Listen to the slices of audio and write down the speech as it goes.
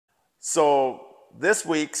So this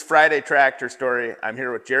week's Friday Tractor Story, I'm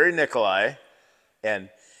here with Jerry Nicolai, and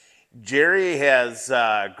Jerry has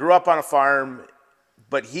grew up on a farm,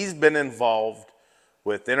 but he's been involved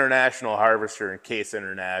with International Harvester and Case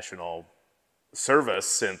International service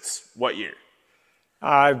since what year?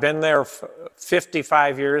 I've been there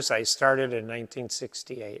 55 years. I started in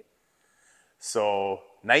 1968. So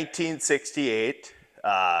 1968,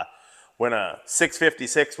 when a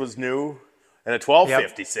 656 was new and a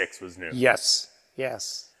 1256 was new. Yes.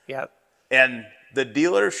 And the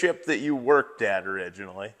dealership that you worked at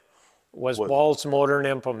originally was Ball's Motor and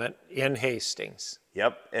Implement in Hastings.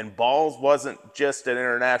 Yep, and Ball's wasn't just an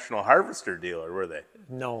International Harvester dealer, were they?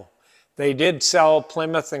 No. They did sell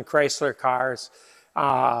Plymouth and Chrysler cars.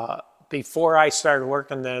 Before I started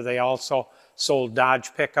working there, they also sold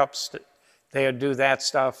Dodge pickups. They would do that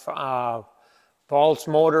stuff. Ball's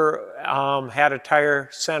Motor had a tire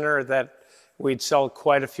center that we'd sell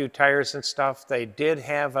quite a few tires and stuff. They did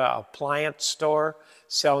have an appliance store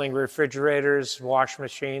selling refrigerators, wash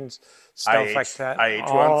machines, stuff IH, like that. IH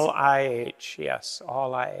all ones? IH, yes,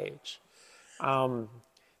 all IH.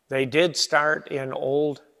 They did start in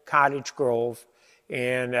Old Cottage Grove,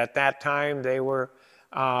 and at that time they were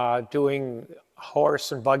doing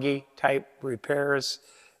horse and buggy type repairs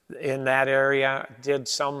in that area, did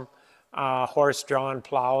some horse-drawn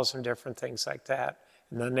plows and different things like that.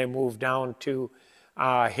 And then they moved down to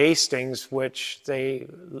Hastings, which they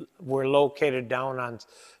were located down on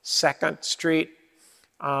 2nd Street.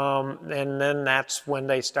 And then that's when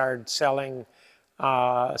they started selling,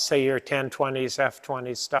 say, your 1020s,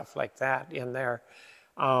 F20s, stuff like that in there.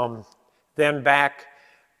 Then back,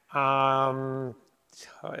 I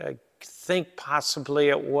think possibly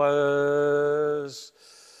it was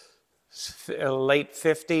late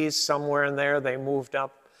 50s, somewhere in there, they moved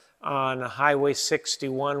up on Highway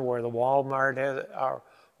 61 where the Walmart is, or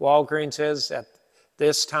Walgreens is at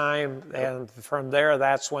this time. And from there,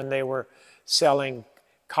 that's when they were selling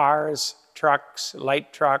cars, trucks,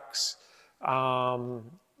 light trucks, all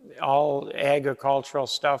agricultural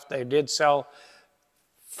stuff. They did sell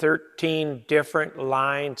 13 different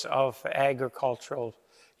lines of agricultural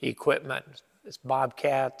equipment. It's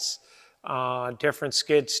Bobcats, different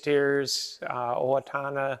skid steers,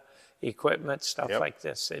 Owatonna equipment, stuff like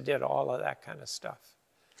this. They did all of that kind of stuff.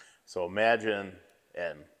 So imagine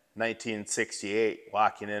in 1968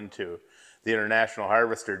 walking into the International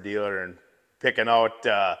Harvester dealer and picking out,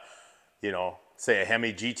 say a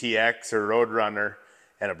Hemi GTX or Roadrunner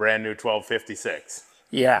and a brand new 1256.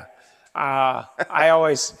 Yeah. I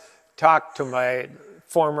always talked to my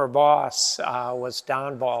former boss, was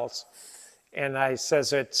Don Balls, and I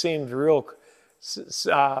says it seemed real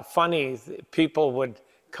funny. People would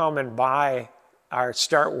come and buy or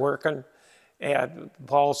start working at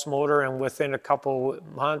Ball's Motor, and within a couple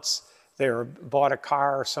months they bought a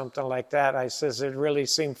car or something like that. I says it really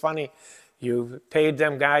seemed funny. You paid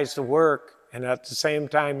them guys to work, and at the same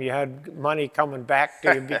time you had money coming back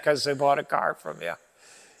to you because they bought a car from you.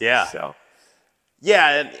 Yeah. So.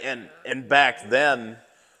 Yeah, and back then,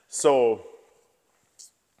 so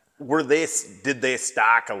did they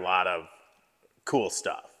stock a lot of cool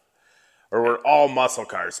stuff? Or were all muscle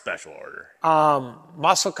cars special order?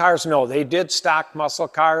 Muscle cars, no. They did stock muscle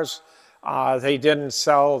cars. They didn't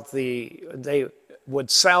sell they would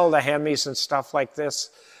sell the Hemis and stuff like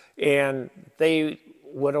this, and they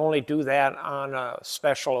would only do that on a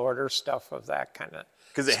special order, stuff of that kind of.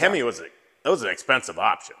 Because the Hemi was an expensive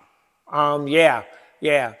option. Yeah.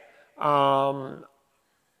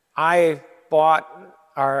 I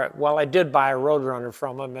did buy a Roadrunner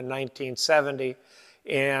from him in 1970,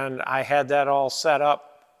 and I had that all set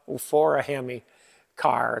up for a Hemi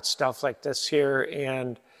car, stuff like this here,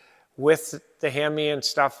 and with the Hemi and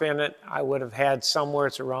stuff in it, I would have had somewhere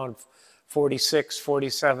it's around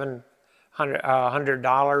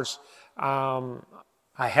 $4,600-$100.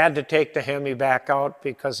 I had to take the Hemi back out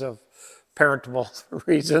because of parentable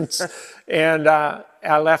reasons, and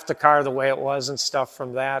I left the car the way it was and stuff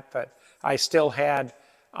from that, but I still had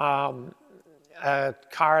a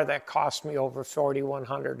car that cost me over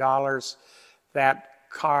 $4,100. That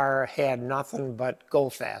car had nothing but go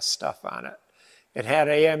fast stuff on it. It had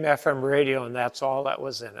AM FM radio, and that's all that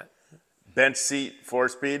was in it. Bench seat,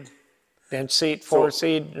 4-speed? Bench seat,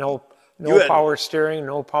 4-seat, no power steering,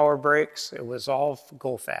 no power brakes. It was all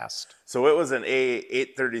go fast. So it was an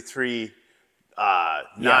A833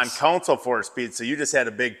 non-console 4-speed, so you just had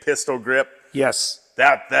a big pistol grip. Yes.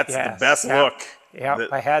 That's the best look. Yeah,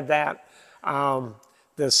 I had that.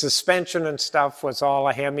 The suspension and stuff was all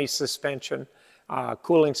a Hemi suspension.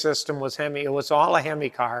 Cooling system was Hemi. It was all a Hemi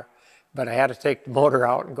car, but I had to take the motor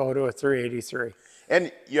out and go to a 383.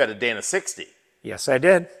 And you had a Dana 60. Yes, I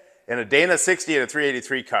did. And a Dana 60 and a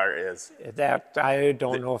 383 car is... That I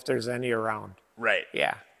don't know if there's any around. Right.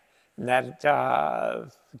 Yeah. And that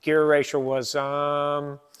gear ratio was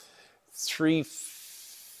I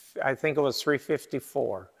think it was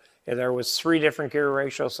 354. Yeah, there was 3 different gear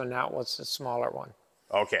ratios, and that was the smaller one.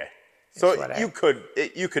 Okay. So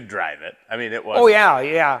you could drive it. I mean, it was... Oh,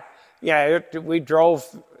 yeah. We drove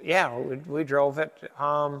it.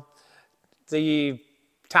 The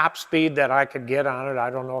top speed that I could get on it, I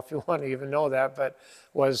don't know if you want to even know that, but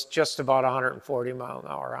was just about 140 mile an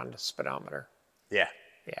hour on the speedometer. Yeah.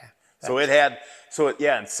 Yeah. So in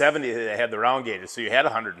 70 it had the round gauges, so you had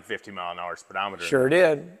 150 mile an hour speedometer. Sure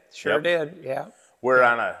did, yeah. We're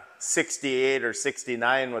on a 68 or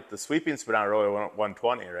 69 with the sweeping speedometer, only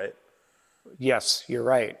 120, right? Yes, you're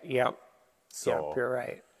right, yep. So, yep, you're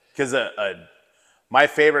right. Because my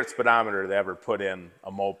favorite speedometer they ever put in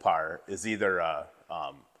a Mopar is either a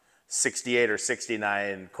 68 or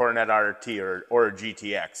 69 Coronet RT or a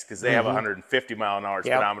GTX, because they have a 150 mile an hour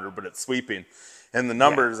speedometer, but it's sweeping. And the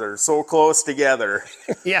numbers are so close together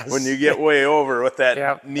when you get way over with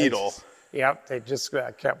that needle. They just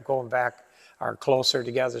kept going back or closer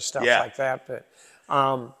together, stuff like that. But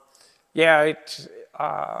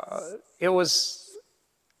it was...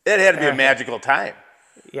 It had to be a magical time.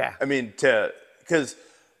 Yeah. I mean, because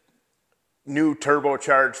new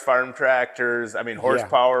turbocharged farm tractors, I mean,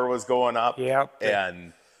 horsepower was going up.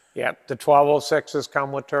 And... Yep, the 1206s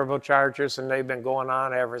come with turbochargers, and they've been going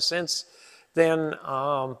on ever since. Then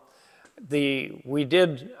I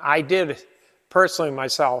did personally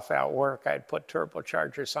myself at work, I'd put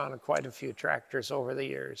turbochargers on quite a few tractors over the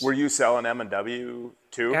years. Were you selling M&W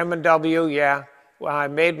too? M&W, yeah. Well, I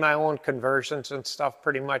made my own conversions and stuff.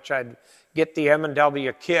 Pretty much I'd get the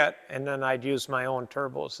M&W kit, and then I'd use my own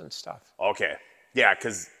turbos and stuff. Okay. Yeah,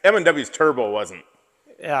 because M&W's turbo wasn't...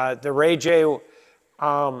 The Ray J,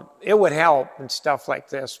 it would help and stuff like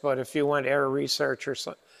this, but if you went air research or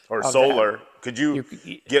something... Or solar. Could you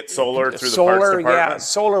get solar through the parts department? Yeah,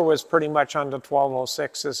 solar was pretty much on the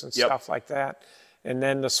 1206s and stuff like that. And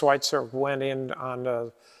then the Schweitzer went in on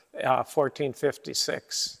the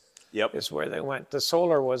 1456 is where they went. The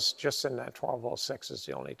solar was just in that 1206 is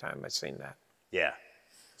the only time I've seen that. Yeah.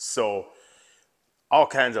 So all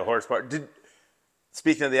kinds of horsepower.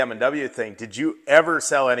 Speaking of the M&W thing, did you ever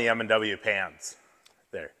sell any M&W pans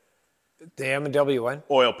there? The M&W one?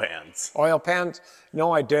 Oil pans. Oil pans?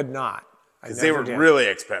 No, I did not. Because they were really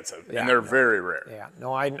expensive, and they're very rare. Yeah,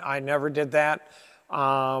 no, I never did that.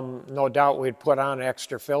 No doubt we'd put on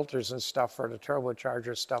extra filters and stuff for the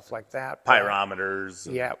turbocharger, stuff like that. Pyrometers.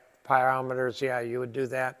 Yeah, pyrometers, you would do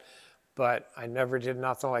that. But I never did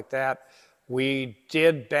nothing like that. We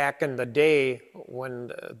did back in the day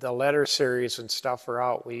when the letter series and stuff were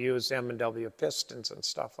out, we used M&W pistons and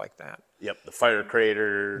stuff like that. Yep, the fire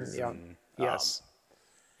craters. Yep. And, yes.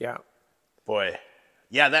 Yeah. Boy.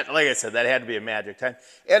 Yeah, that, like I said, that had to be a magic time.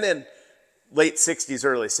 And in late 60s,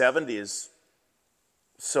 early 70s,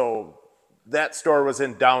 so that store was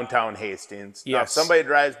in downtown Hastings. Yes. Now, if somebody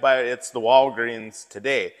drives by it, it's the Walgreens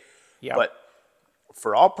today. Yep. But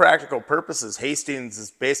for all practical purposes, Hastings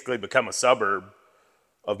has basically become a suburb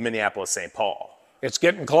of Minneapolis-St. Paul. It's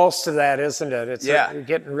getting close to that, isn't it? It's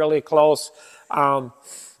getting really close.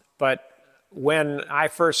 But when I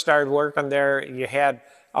first started working there, you had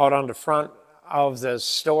out on the front of the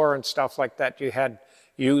store and stuff like that, you had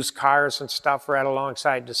used cars and stuff right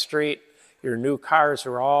alongside the street. Your new cars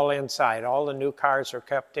were all inside. All the new cars are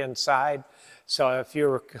kept inside. So if you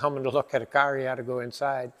were coming to look at a car, you had to go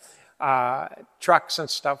inside. Trucks and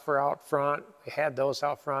stuff were out front. We had those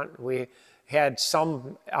out front. We had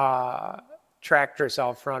some tractors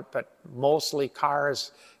out front, but mostly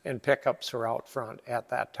cars and pickups were out front at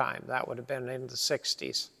that time. That would have been in the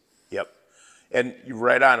 60s. Yep. And you're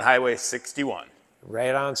right on Highway 61.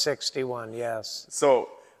 Right on 61, yes. So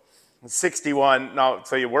 61, now,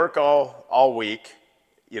 so you work all week,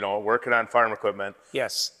 working on farm equipment.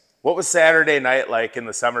 Yes. What was Saturday night like in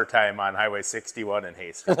the summertime on Highway 61 in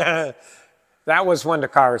Hastings? That was when the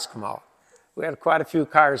cars come out. We had quite a few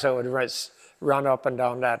cars that would run up and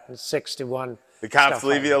down that 61. The cops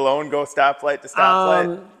leave you alone, go stoplight to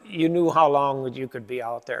stoplight? You knew how long you could be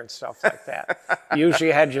out there and stuff like that. You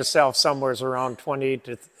usually had yourself somewhere around 20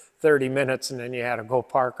 to 30 minutes, and then you had to go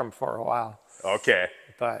park them for a while. Okay.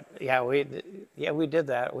 But we did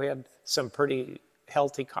that. We had some pretty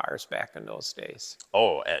healthy cars back in those days.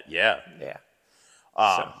 Oh, yeah. Yeah.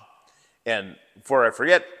 And before I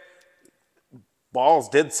forget, Balls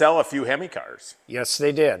did sell a few Hemi cars. Yes,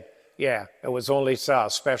 they did. Yeah, it was only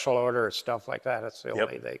special order stuff like that. That's the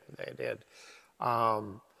only they did.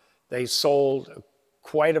 They sold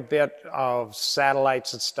quite a bit of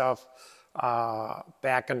satellites and stuff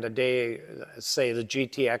back in the day, say the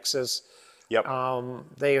GTXs. Yep.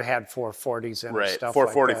 They had 440s in and Right. stuff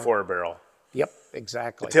 444 like that. barrel. Yep,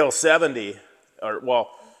 exactly. Until 70, or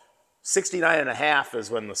well, 69 and a half is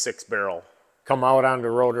when the 6-barrel. Come out on the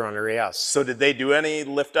Roadrunner, yes. So did they do any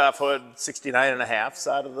lift-off hood 69 and a half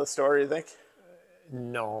out of the store, you think?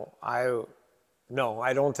 No, I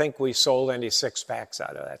don't think we sold any 6-packs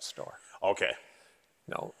out of that store. Okay.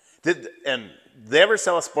 No. And they ever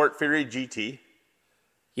sell a Sport Fury GT?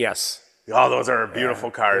 Yes. Oh, those are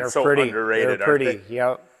beautiful cars. They're So pretty. underrated, They're pretty. aren't they?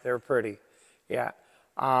 Yep, they're pretty. Yeah.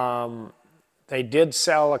 They did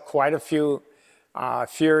sell quite a few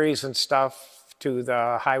Furies and stuff to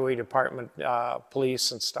the highway department,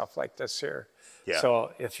 police and stuff like this here. Yeah.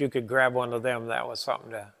 So if you could grab one of them, that was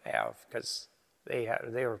something to have because they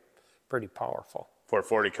were pretty powerful.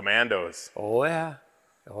 440 Commandos. Oh yeah.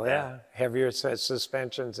 Oh yeah. Heavier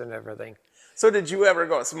suspensions and everything. So did you ever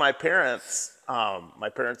go? So my parents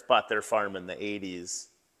bought their farm in the 80s,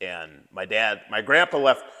 and my grandpa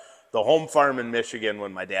left the home farm in Michigan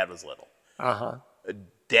when my dad was little.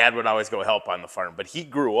 Dad would always go help on the farm, but he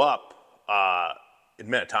grew up in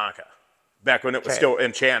Minnetonka, back when it was still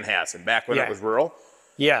in Chanhassen, back when it was rural.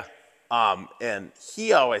 Yeah. And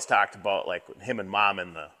he always talked about like him and mom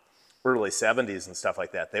in the early 70s and stuff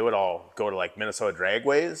like that. They would all go to like Minnesota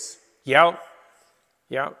dragways. Yep.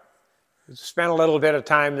 Yep. Spent a little bit of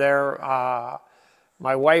time there.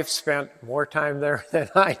 My wife spent more time there than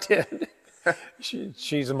I did.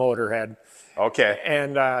 She's a motorhead. Okay.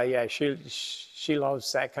 And yeah, she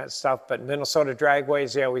loves that kind of stuff. But Minnesota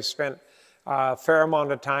dragways, yeah, we spent a fair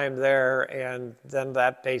amount of time there, and then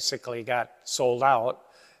that basically got sold out,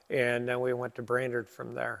 and then we went to Brainerd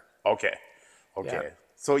from there. Okay. Yeah.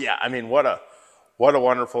 So yeah, I mean, what a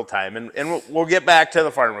wonderful time, and we'll get back to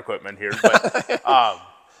the farm equipment here, but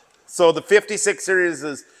so the 56 series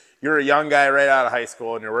is, you're a young guy right out of high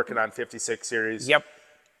school, and you're working on 56 series. Yep.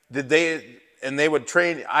 They would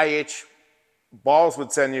train IH. Balls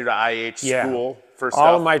would send you to IH school for stuff.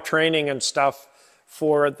 All of my training and stuff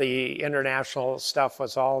for the international stuff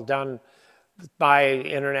was all done by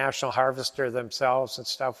International Harvester themselves and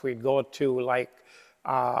stuff. We'd go to like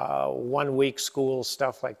 1 week school,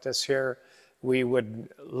 stuff like this here. We would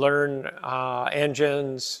learn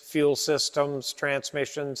engines, fuel systems,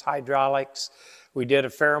 transmissions, hydraulics. We did a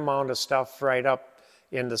fair amount of stuff right up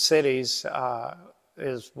in the cities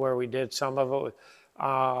is where we did some of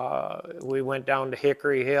it. We went down to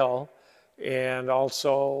Hickory Hill, and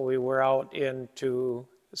also we were out into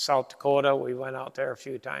South Dakota. We went out there a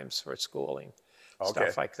few times for schooling,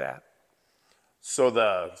 stuff like that. So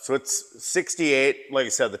it's 68, like I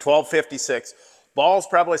said, the 1256. Balls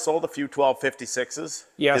probably sold a few 1256s.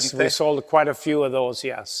 Yes, we sold quite a few of those,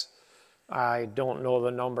 yes. I don't know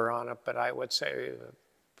the number on it, but I would say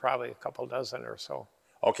probably a couple dozen or so.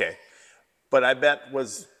 Okay. But I bet would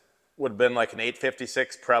have been like an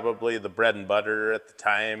 856, probably the bread and butter at the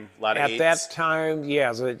time. A lot of At 8s. that time,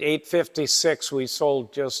 yeah, the 856, we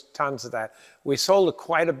sold just tons of that. We sold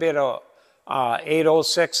quite a bit of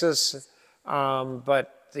 806s,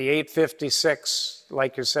 but the 856,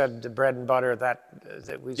 like you said, the bread and butter,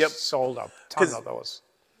 that we sold a ton of those.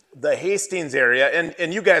 The Hastings area,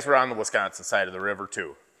 and you guys were on the Wisconsin side of the river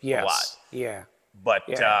too. Yes. A lot. Yeah. But,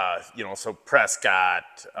 so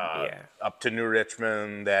Prescott, up to New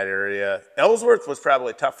Richmond, that area. Ellsworth was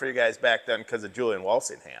probably tough for you guys back then because of Julian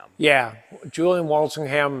Walsingham. Yeah, Julian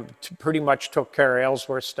Walsingham pretty much took care of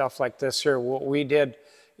Ellsworth stuff like this here. What we did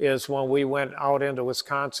is when we went out into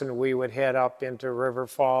Wisconsin, we would head up into River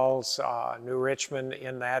Falls, New Richmond,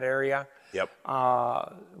 in that area. Yep.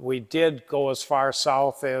 We did go as far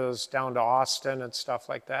south as down to Austin and stuff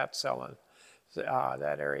like that, selling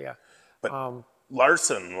that area. But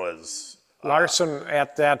Larson was... Larson,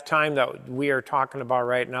 at that time that we are talking about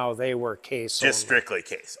right now, they were case just strictly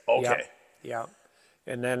case. Okay. Yeah.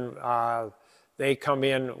 And then they come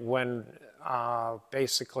in when,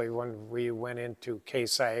 basically when we went into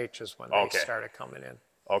Case IH is when they started coming in.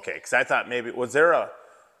 Okay, because I thought maybe, was there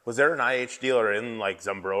an IH dealer in like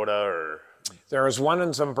Zumbrota or? There was one in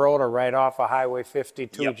Zumbrota right off of Highway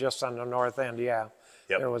 52, just on the north end, yeah.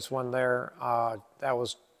 Yep. There was one there. That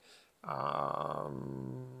was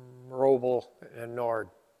Robel and Nord.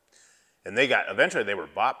 And eventually they were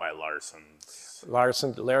bought by Larson's.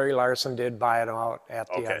 Larry Larson did buy it out at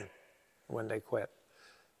the end when they quit.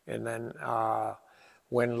 And then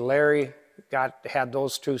when Larry had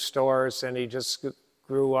those two stores and he just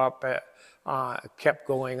grew up, kept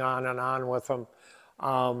going on and on with them.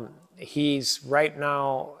 He's right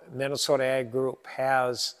now, Minnesota Ag Group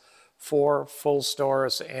has 4 full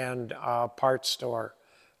stores and a parts store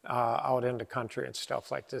out in the country and stuff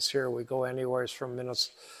like this. Here we go anywhere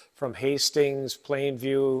from Hastings,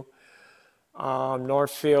 Plainview,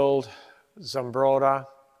 Northfield, Zumbrota,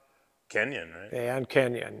 Kenyon, right? and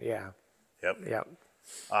Kenyon. Yeah. Yep. Yep.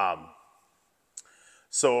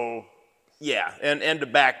 So, yeah, and to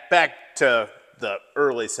back to the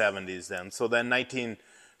early 70s then. So then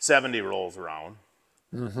 1970 rolls around.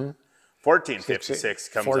 1456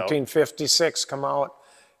 comes out. 1456 come out,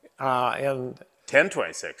 and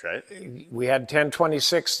 1026, right? we had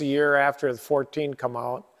 1026 the year after the 14 come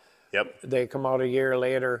out. Yep. They come out a year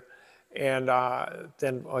later, and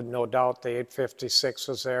then no doubt the 856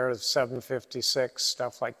 was there, the 756,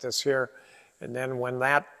 stuff like this here. And then when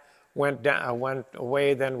that went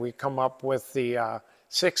away, then we come up with the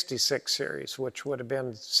 66 series, which would have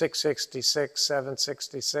been 666,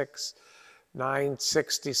 766,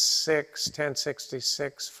 966,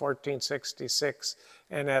 1066, 1466,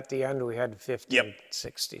 and at the end we had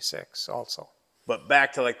 1566 also. But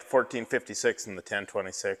back to like the 1456 and the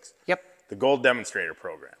 1026. Yep. The gold demonstrator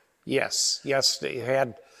program. Yes, they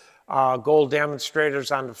had gold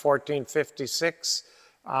demonstrators on the 1456,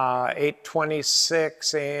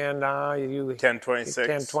 826, and 1026.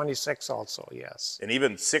 1026 also, yes. And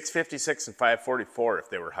even 656 and 544 if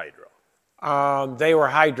they were hydro. They were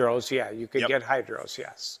hydros, yeah. You could get hydros,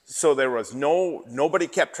 yes. So there was nobody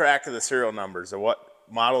kept track of the serial numbers or what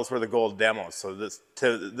models were the gold demos. So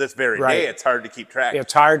to this very day, it's hard to keep track.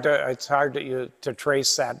 It's hard to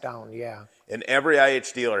trace that down, yeah. And every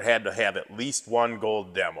IH dealer had to have at least one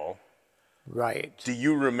gold demo. Right. Do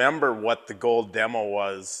you remember what the gold demo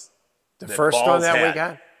was? The first one that we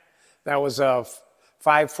got? That was a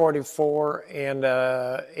 544 and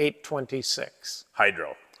a 826.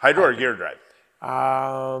 Hydro or gear drive?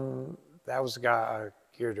 That was a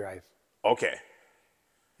gear drive. Okay.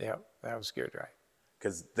 Yeah, that was gear drive.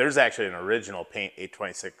 Because there's actually an original paint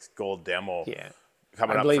 826 gold demo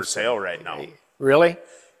coming up for sale right now. Really?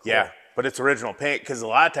 Yeah, but it's original paint because a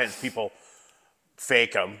lot of times people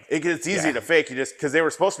fake them. It's easy to fake. You just because they were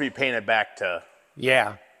supposed to be painted back to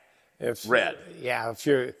red. Yeah, if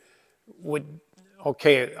you would,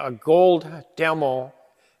 a gold demo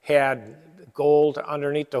had gold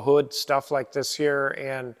underneath the hood, stuff like this here,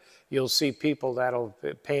 and you'll see people that'll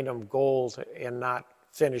paint them gold and not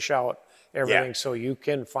finish out everything, so you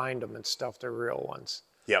can find them and stuff. They're real ones.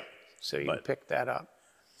 Yep. So you can pick that up.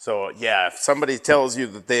 So yeah, if somebody tells you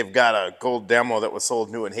that they've got a gold demo that was sold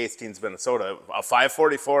new in Hastings, Minnesota, a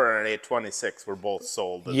 544 and an 826 were both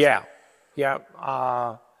sold. Yeah.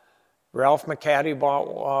 Ralph McCaddy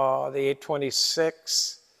bought the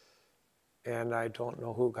 826, and I don't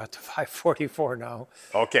know who got the 544 now.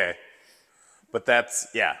 Okay, but that's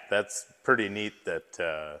pretty neat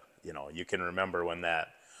that you can remember when that.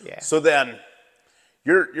 Yeah. So then,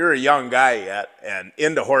 you're a young guy yet and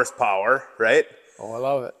into horsepower, right? Oh, I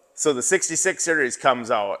love it. So the 66 series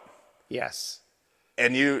comes out. Yes.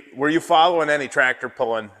 And were you following any tractor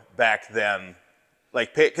pulling back then?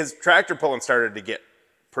 Like, because tractor pulling started to get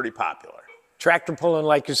pretty popular. Tractor pulling,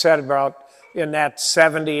 like you said, about in that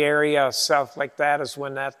 70 area, stuff like that is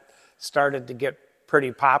when that started to get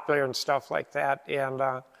pretty popular and stuff like that. And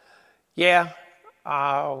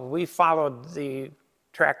we followed the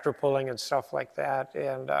tractor pulling and stuff like that,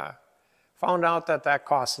 and found out that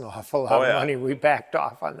costs an awful lot of money. We backed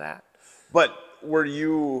off on that. But were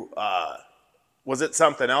you, was it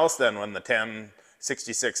something else then when the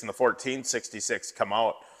 1066 and the 1466 come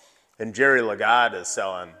out and Jerry Nicolai is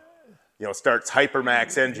selling, starts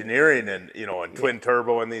Hypermax Engineering and, and twin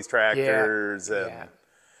turbo in these tractors. I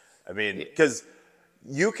mean, because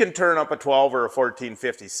you can turn up a 12 or a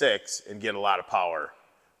 1456 and get a lot of power.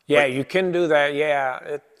 Yeah, you can do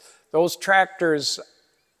that. Those tractors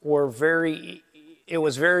it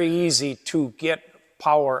was very easy to get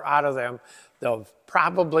power out of them.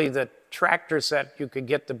 Probably the tractors that you could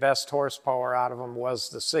get the best horsepower out of them was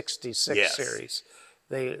the 66 series.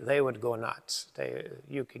 They would go nuts.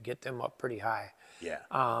 You could get them up pretty high. Yeah.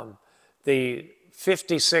 The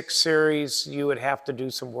 56 series, you would have to do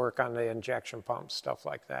some work on the injection pumps, stuff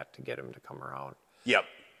like that, to get them to come around. Yep.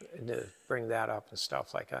 To bring that up and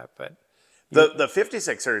stuff like that. But the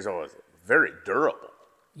 56 series was very durable.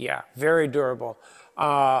 Yeah, very durable.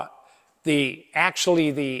 The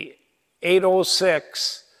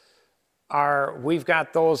 806 we've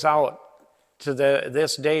got those out to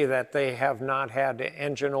this day that they have not had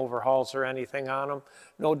engine overhauls or anything on them.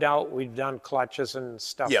 No doubt we've done clutches and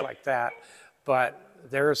stuff like that, but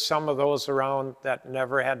there's some of those around that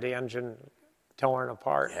never had the engine torn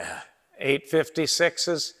apart. Yeah.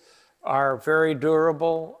 856s are very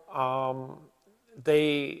durable.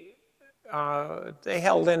 they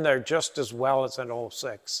held in there just as well as an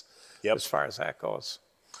 '06, Yep. as far as that goes.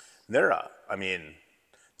 I mean,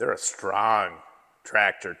 they're a strong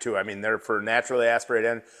tractor too. I mean, they're for naturally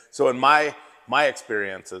aspirated. So in my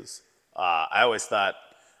experiences, I always thought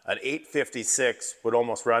an 856 would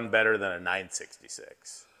almost run better than a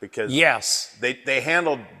 966 because Yes. they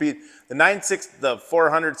handled the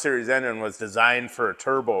 400 series engine was designed for a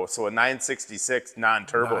turbo, so a 966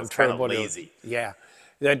 non-turbo is kind of lazy. Yeah.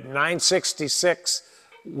 The 966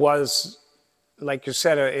 was, like you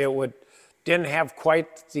said, didn't have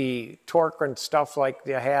quite the torque and stuff like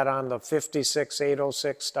you had on the 56,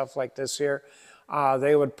 806, stuff like this here.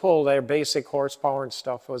 They would pull their basic horsepower and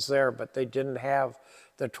stuff was there, but they didn't have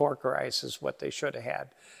the torque rise is what they should have had.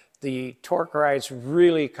 The torque rise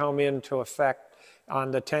really come into effect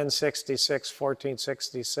on the 1066,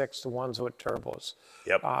 1466, the ones with turbos.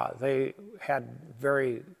 Yep. They had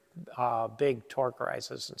very big torque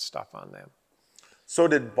rises and stuff on them. So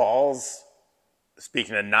did Balls,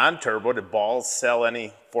 speaking of non-turbo, did Balls sell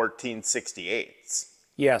any 1468s?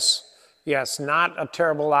 Yes, not a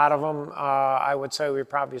terrible lot of them. I would say we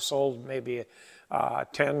probably sold maybe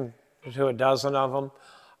 10 to a dozen of them.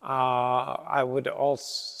 I would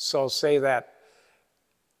also say that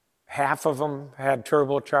half of them had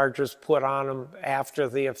turbochargers put on them after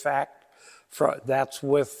the effect. That's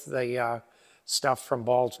with the stuff from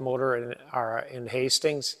Ball's Motor in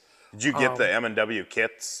Hastings. Did you get the M&W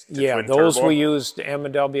kits? Yeah, those we used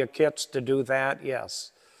M&W kits to do that,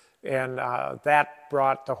 yes. And that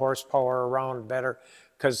brought the horsepower around better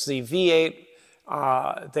because the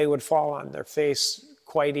V8, they would fall on their face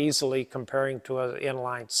quite easily comparing to an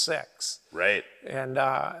inline six. Right. And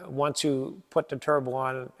once you put the turbo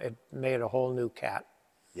on, it made a whole new cat.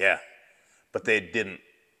 Yeah, but they didn't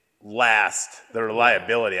last. The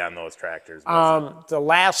reliability on those tractors.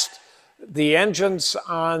 The engines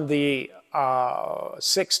on the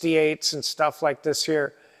 68s and stuff like this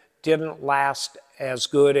here didn't last as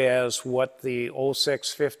good as what the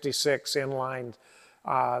 06, 56 inline,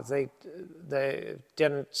 they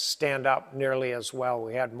didn't stand up nearly as well.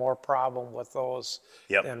 We had more problem with those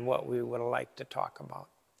than what we would have liked to talk about.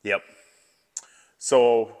 Yep.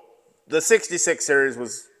 So the 66 series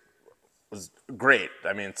was great.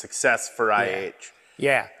 I mean, success for IH.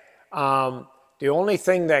 Yeah. The only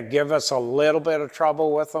thing that gave us a little bit of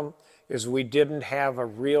trouble with them is we didn't have a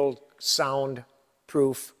real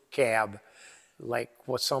soundproof cab like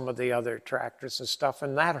with some of the other tractors and stuff,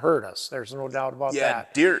 and that hurt us. There's no doubt about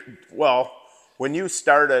that. Well, when you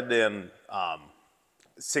started in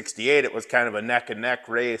 68, it was kind of a neck-and-neck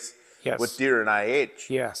race with Deere and IH.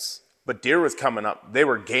 Yes. But Deere was coming up. They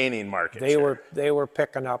were gaining market share. They were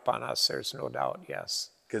picking up on us, there's no doubt, yes.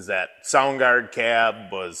 Because that Soundguard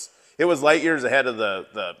cab was light years ahead of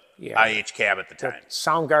the IH cab at the time. The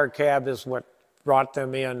Soundguard cab is what brought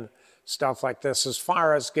them in, stuff like this. As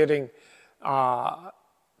far as getting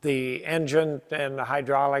the engine and the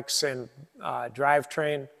hydraulics and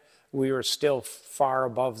drivetrain, we were still far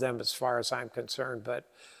above them as far as I'm concerned, but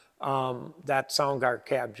that Soundguard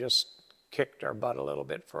cab just kicked our butt a little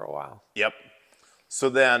bit for a while. Yep. So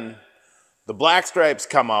then the Black Stripes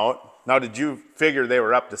come out. Now, did you figure they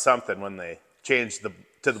were up to something when they changed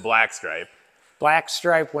to the Black Stripe? Black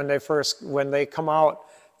Stripe, when they come out,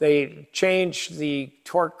 they changed the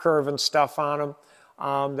torque curve and stuff on them.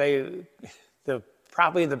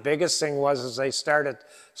 Probably the biggest thing was they started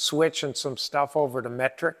switching some stuff over to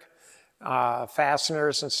metric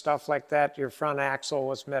fasteners and stuff like that. Your front axle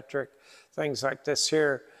was metric. Things like this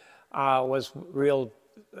here was real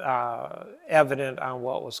evident on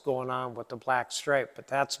what was going on with the Black Stripe. But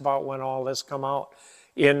that's about when all this come out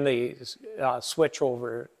in the switch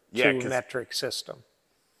over to metric system.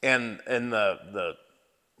 And the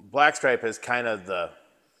Black Stripe is kind of the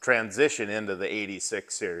transition into the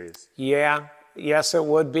 86 series. Yeah, yes, it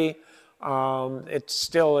would be. It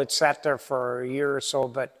sat there for a year or so,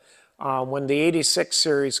 but when the 86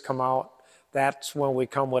 series come out, that's when we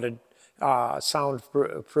come with a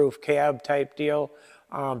soundproof cab type deal.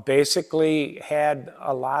 Basically had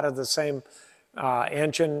a lot of the same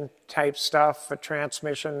engine type stuff, a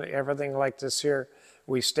transmission, everything like this here.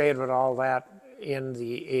 We stayed with all that in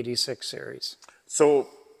the 86 series. So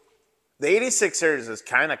the 86 series is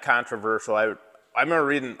kind of controversial. I remember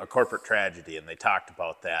reading A Corporate Tragedy, and they talked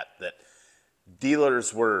about that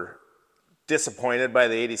dealers were disappointed by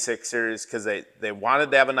the 86 series because they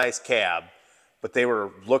wanted to have a nice cab, but they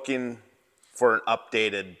were looking for an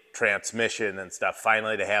updated transmission and stuff,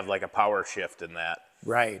 finally to have like a power shift in that.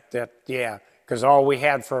 Right, because all we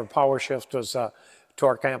had for a power shift was a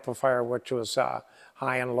torque amplifier, which was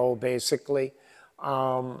high and low basically.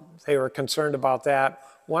 They were concerned about that.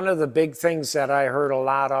 one of the big things that I heard a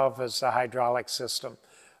lot of is the hydraulic system.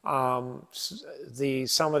 Some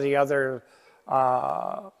of the other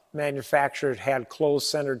manufacturers had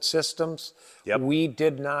closed-centered systems. Yep. We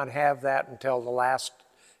did not have that until the last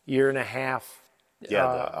year and a half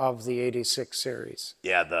of the 86 series.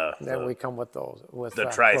 Yeah, Then we come with those. With the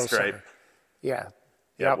tri-stripe. closed-center. Yeah.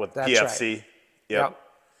 Yep, with that's PFC. Right. Yep.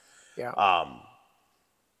 Yeah.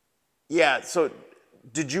 Yeah, so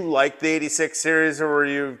did you like the 86 series, or were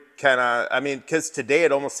you kind of, I mean, because today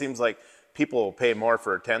it almost seems like people will pay more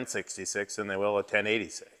for a 1066 than they will a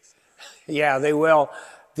 1086. Yeah, they will.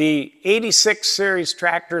 The 86 series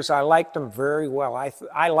tractors, I liked them very well.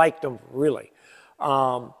 I liked them really.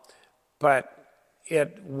 But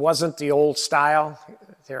it wasn't the old style.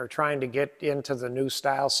 They're trying to get into the new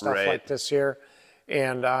style stuff like this here.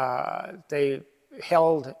 And they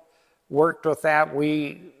worked with that.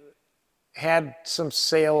 We had some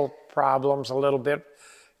sale problems a little bit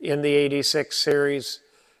in the 86 series.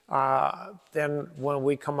 Then when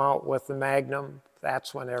we come out with the Magnum,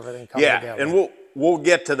 that's when everything comes together. Yeah, and we'll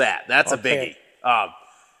get to that. That's okay. A biggie.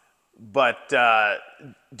 But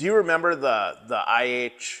do you remember the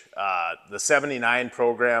IH, the 79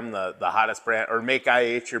 program, the hottest brand, or Make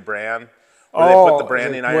IH your brand? Where they put the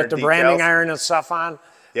branding iron with the decals? branding iron and stuff on.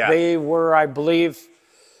 Yeah. They were, I believe,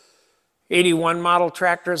 81 model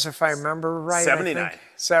tractors, if I remember right. 79.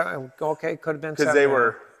 Okay, could have been 79. Because they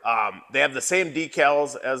were, they have the same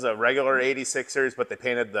decals as a regular 86 series, but they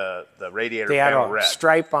painted the radiator They had panel a red.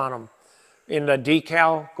 stripe on them. In the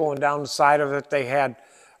decal going down the side of it, they had,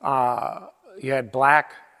 you had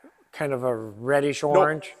black, kind of a reddish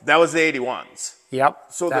orange. Nope, that was the 81s. Yep.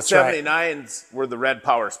 So the that's 79s were the red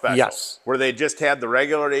power special. Yes. Where they just had the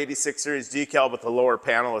regular 86 series decal, but the lower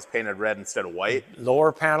panel was painted red instead of white.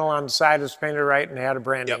 Lower panel on the side was painted right and had a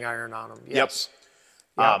branding iron on them. Yes.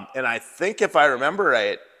 Yep. And I think if I remember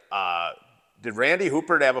right, did Randy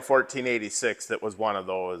Hooper have a 1486 that was one of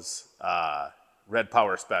those red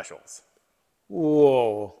power specials?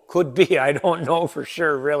 Whoa, could be. I don't know for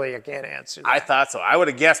sure, really. I can't answer that. I thought so. I would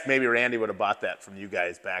have guessed maybe Randy would have bought that from you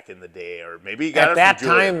guys back in the day, or maybe he got At it that from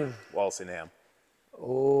Julian time, Walsingham.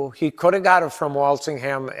 Oh, he could have got it from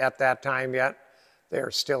Walsingham at that time yet. They're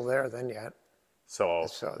still there then yet. So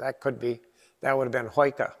that could be. That would have been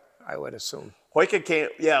Hoika, I would assume. Hoika came,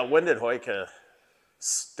 when did Hoika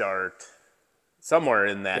start? Somewhere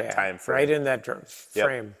in that time frame. Right in that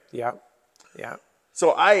frame. Yep. Yeah.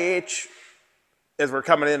 So IH, as we're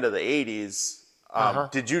coming into the 80s,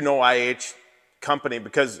 did you know IH company?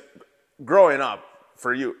 Because growing up,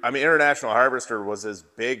 for you, I mean, International Harvester was as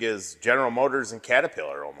big as General Motors and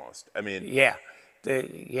Caterpillar almost. I mean. Yeah.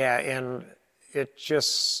 And it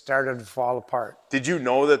just started to fall apart. Did you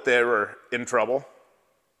know that they were in trouble?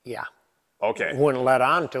 Yeah. Okay. Wouldn't let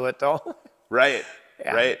on to it, though. Right.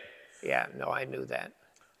 Yeah. Right. Yeah, no, I knew that.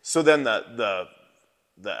 So then the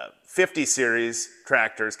 50 series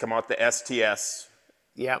tractors come out, the STS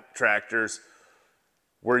tractors.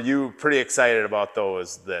 Were you pretty excited about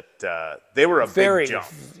those? That they were a big jump.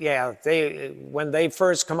 Yeah, when they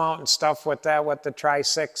first come out and stuff with that, with the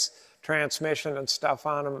Tri-6 transmission and stuff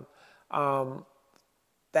on them,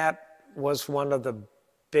 that was one of the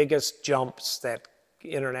biggest jumps that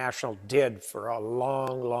International did for a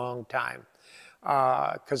long, long time.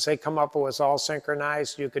 Because they come up, it was all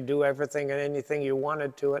synchronized. You could do everything and anything you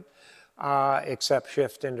wanted to it, except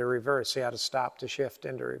shift into reverse. You had to stop to shift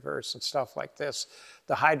into reverse and stuff like this.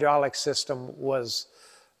 The hydraulic system was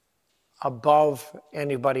above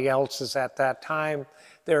anybody else's at that time.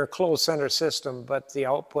 They're a closed center system, but the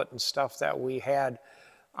output and stuff that we had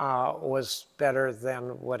was better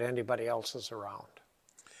than what anybody else is around.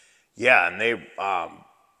 Yeah, and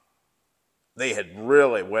they had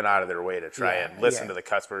really went out of their way to try and listen to the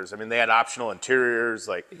customers. I mean, they had optional interiors,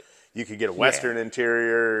 like you could get a Western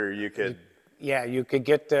interior, you could... Yeah, you could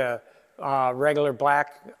get the regular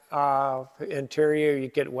black interior, you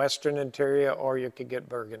get Western interior, or you could get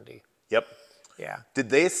burgundy. Yep. Yeah. Did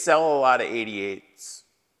they sell a lot of 88s?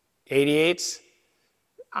 88s?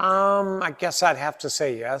 I guess I'd have to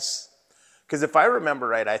say yes. Because if I remember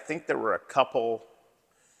right, I think there were a couple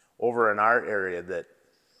over in our area that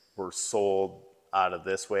were sold out of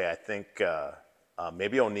this way. I think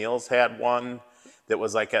maybe O'Neill's had one that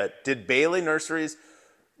was like did Bailey Nurseries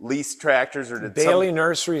lease tractors, or did Bailey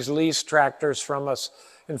Nurseries lease tractors from us.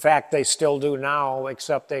 In fact, they still do now,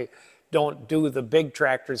 except they don't do the big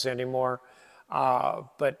tractors anymore.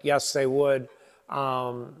 But yes, they would.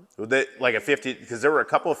 Would they, like a 50, because there were a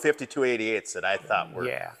couple of 5288s that I thought were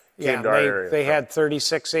came to our area. They had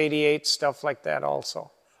 3688, stuff like that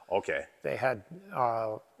also. Okay. They had,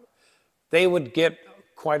 they would get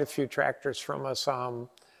quite a few tractors from us.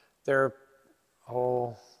 They're,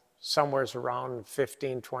 somewhere's around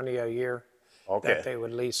 15, 20 a year that they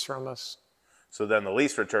would lease from us. So then the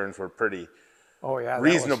lease returns were pretty Oh, yeah.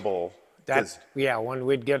 reasonable. Yeah, when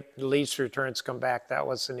we'd get lease returns come back, that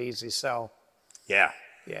was an easy sell. Yeah.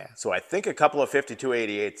 Yeah. So I think a couple of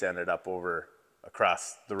 5288s ended up over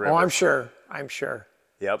across the river. Oh, I'm sure.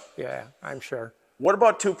 Yep. Yeah, I'm sure. What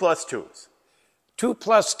about 2+2s?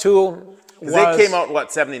 2+2 was... They came out,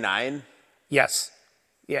 what, 79? Yes.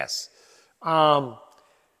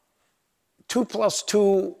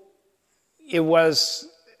 2+2, it was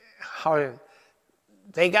how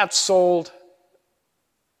they got sold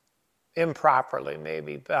improperly,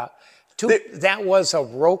 maybe. That was a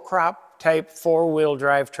row crop type 4-wheel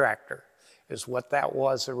drive tractor, is what that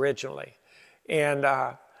was originally. And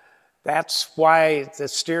that's why the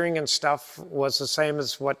steering and stuff was the same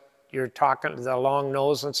as what you're talking, the long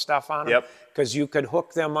nose and stuff on them. Yep. Because you could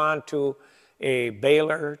hook them onto a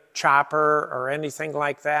baler, chopper, or anything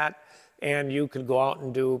like that, and you could go out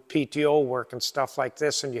and do PTO work and stuff like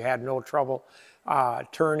this, and you had no trouble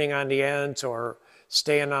turning on the ends or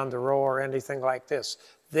staying on the row or anything like this.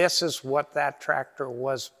 This is what that tractor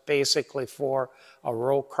was basically for, a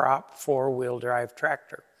row crop 4-wheel drive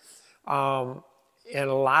tractor. And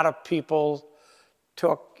a lot of people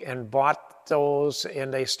took and bought those,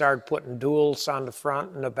 and they started putting duals on the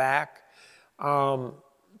front and the back.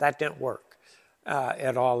 That didn't work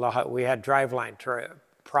at all. We had driveline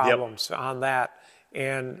problems on that.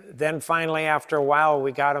 And then finally, after a while,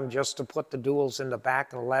 we got them just to put the duals in the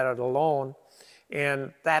back and let it alone.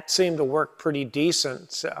 And that seemed to work pretty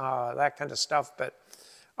decent, that kind of stuff. But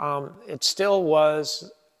it still was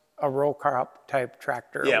a row crop type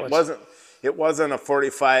tractor. Yeah, it wasn't a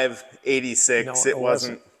 4586. No, it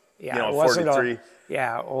wasn't, yeah, it wasn't 43.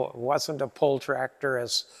 It wasn't a pull tractor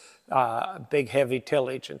as big heavy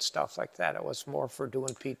tillage and stuff like that. It was more for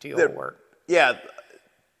doing PTO work. Yeah,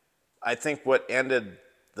 I think what ended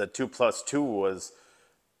the 2+2 was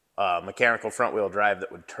mechanical front wheel drive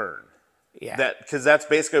that would turn. Yeah. Because that's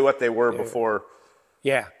basically what they were before.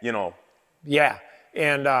 Yeah. Yeah.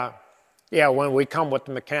 And when we come with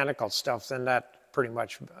the mechanical stuff, then that pretty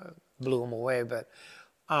much blew them away. But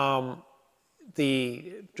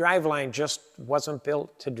the driveline just wasn't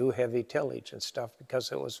built to do heavy tillage and stuff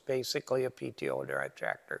because it was basically a PTO drive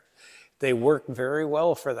tractor. They worked very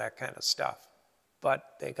well for that kind of stuff,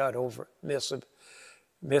 but they got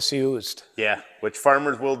misused. Yeah, which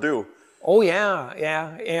farmers will do. Oh, yeah.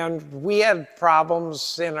 And we had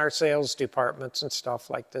problems in our sales departments and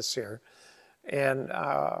stuff like this here. And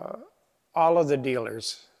all of the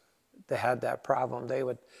dealers, they had that problem. They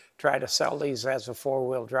would try to sell these as a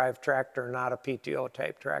 4-wheel drive tractor, not a PTO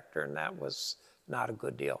type tractor, and that was not a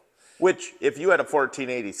good deal. Which, if you had a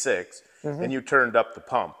 1486 and you turned up the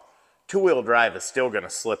pump, 2-wheel drive is still going to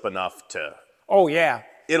slip enough to... Oh, yeah.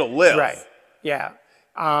 It'll live. Right, yeah.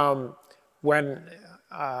 When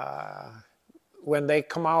they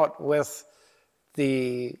come out with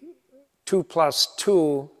the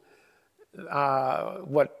 2+2,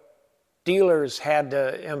 what dealers had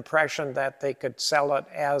the impression that they could sell it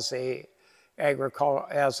as a regular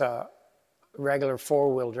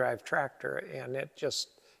 4-wheel drive tractor, and it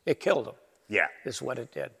killed them. Yeah, is what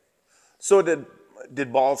it did. So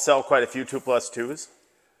did Ball sell quite a few 2+2s?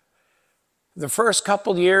 The first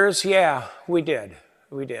couple years, yeah, we did,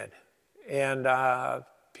 and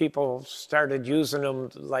people started using them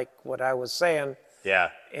like what I was saying. Yeah.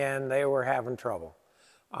 And they were having trouble.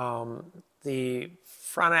 The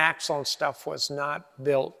front axle and stuff was not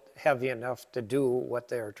built heavy enough to do what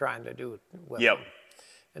they were trying to do with them.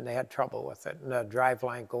 And they had trouble with it. And the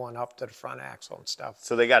driveline going up to the front axle and stuff.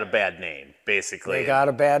 So they got a bad name, basically. They got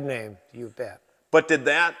a bad name, you bet. But did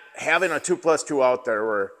that, having a 2+2 out there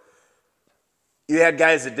where you had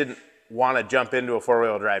guys that didn't want to jump into a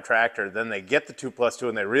 4-wheel drive tractor, then they get the 2+2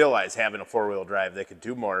 and they realize having a 4-wheel drive they could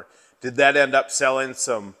do more. Did that end up selling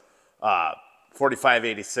some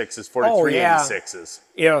 4586s, 4386s?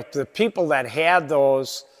 The people that had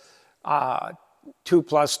those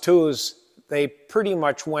 2+2s, they pretty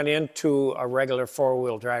much went into a regular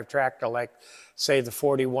 4-wheel drive tractor, like say the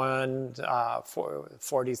 41,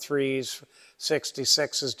 43s,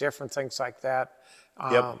 66s, different things like that.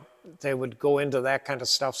 They would go into that kind of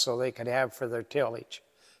stuff so they could have for their tillage.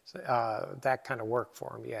 That kind of work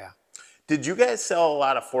for them, yeah. Did you guys sell a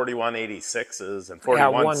lot of 4186s and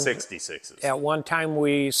 4166s? At one time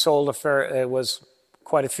we sold it was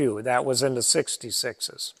quite a few. That was in the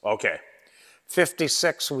 66s. Okay.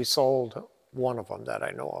 56 we sold one of them that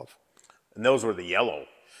I know of. And those were the yellow.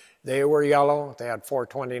 They were yellow. They had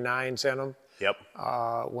 429s in them.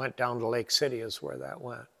 Yep. Went down to Lake City is where that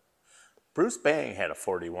went. Bruce Bang had a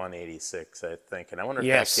 4186, I think, and I wonder if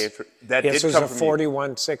Yes. that came from, that This did was come a from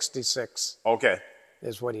 4166 you. Okay.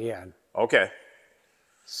 is what he had. Okay.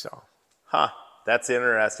 So, Huh. That's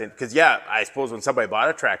interesting. Because, yeah, I suppose when somebody bought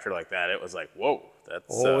a tractor like that, it was like, whoa.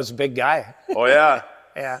 That's, it was a big guy. oh, yeah.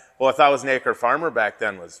 Yeah, Well, I thought it was an acre farmer back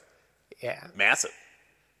then was yeah, massive.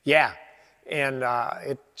 yeah. And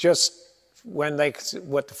it just, when they,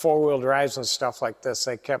 with the four-wheel drives and stuff like this,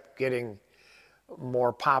 they kept getting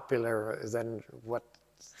more popular than what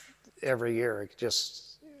every year. It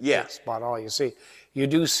just, Yeah. it's about all you see. You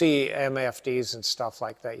do see MFDs and stuff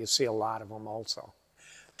like that. You see a lot of them also.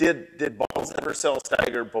 Did Balls ever sell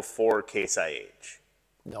Steiger before Case IH?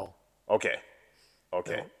 No. Okay.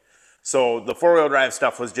 Okay. No. So the four-wheel drive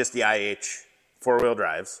stuff was just the IH four-wheel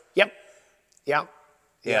drives. Yep. Yep.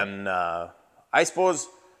 Yep. And I suppose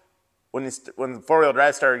when the four-wheel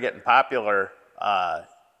drive started getting popular,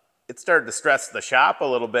 it started to stress the shop a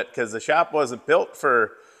little bit because the shop wasn't built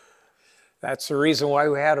for. That's the reason why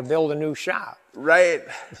we had to build a new shop. Right,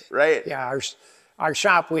 right. Yeah, our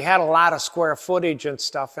shop, we had a lot of square footage and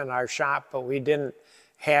stuff in our shop, but we didn't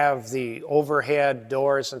have the overhead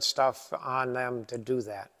doors and stuff on them to do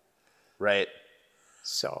that. Right.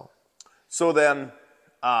 So then,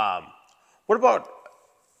 what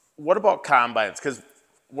about combines? Because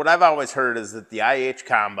what I've always heard is that the IH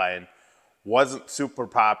combine wasn't super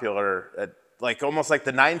popular. Like almost like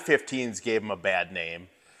the 915s gave them a bad name,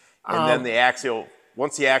 and then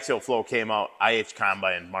once the axial flow came out, IH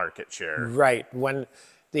combine market share. right, when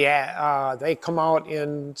they come out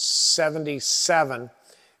in '77,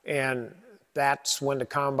 and that's when the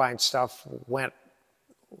combine stuff went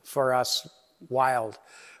for us wild.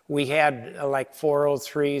 We had like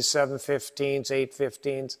 403s, 715s,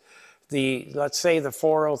 815s. Let's say the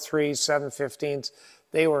 403s, 715s,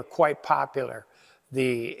 they were quite popular.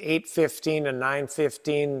 The 815 and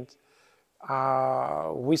 915,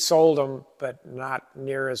 we sold them, but not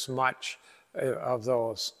near as much of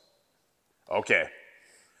those. Okay.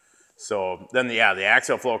 So then, the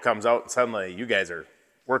axial flow comes out, and suddenly you guys are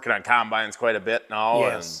working on combines quite a bit now.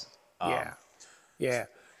 Yes. And, Yeah.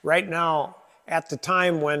 Right now, at the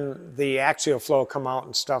time when the axial flow come out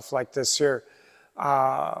and stuff like this here,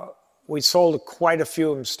 we sold quite a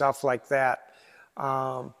few and stuff like that.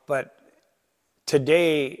 But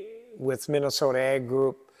today, with Minnesota Ag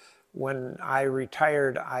Group, when I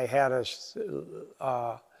retired, I had a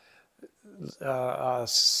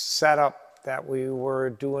setup that we were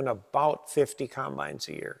doing about 50 combines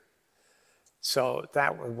a year. So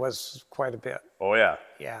that was quite a bit. oh yeah.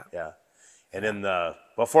 Yeah. Yeah. And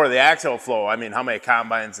before the axial flow, I mean, how many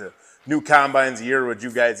new combines a year would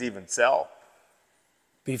you guys even sell?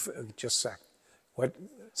 Just a sec. What?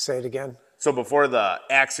 Say it again. So before the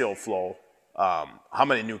axial flow, how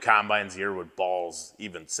many new combines a year would Balls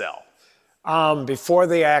even sell? Before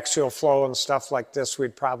the axial flow and stuff like this,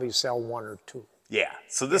 we'd probably sell one or two. Yeah.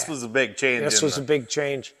 So this was a big change. This was a big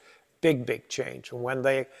change, big change. And when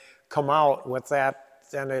they come out with that,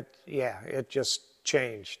 then it just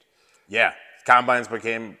changed. Yeah. Combines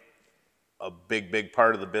became a big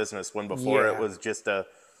part of the business when before it was just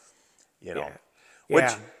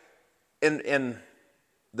which in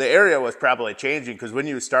the area was probably changing because when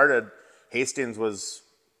you started, Hastings was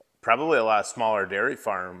probably a lot smaller dairy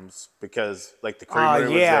farms because like the creamery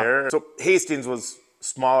was there. So Hastings was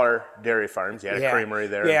smaller dairy farms. You had a creamery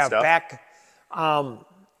there and stuff.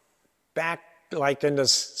 Back like in the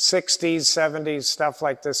 60s, 70s, stuff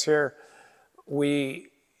like this here, we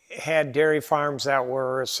had dairy farms that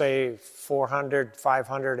were, say, 400,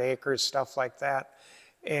 500 acres, stuff like that.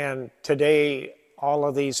 And today, all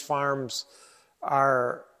of these farms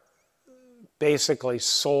are basically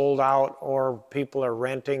sold out or people are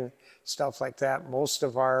renting, stuff like that. Most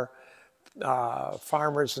of our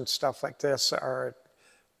farmers and stuff like this are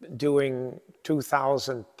doing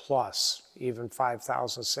 2,000 plus, even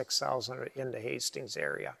 5,000, 6,000 in the Hastings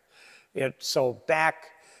area. So back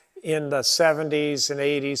in the 70s and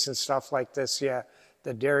 80s and stuff like this,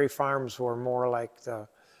 the dairy farms were more like the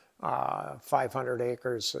 500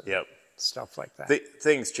 acres, stuff like that.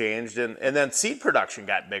 Things changed, and then seed production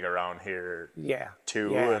got big around here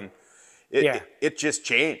too, and it just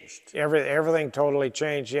changed. Everything totally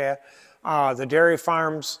changed, the dairy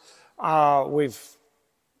farms,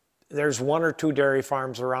 there's one or two dairy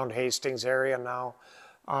farms around Hastings area now,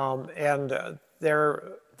 and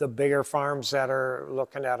they're the bigger farms that are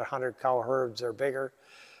looking at 100 cow herds or bigger.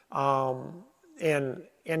 And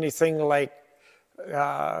anything like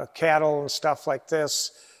cattle and stuff like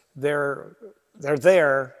this, they're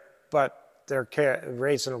there, but they're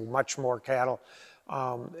raising much more cattle.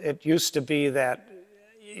 It used to be that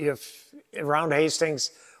if around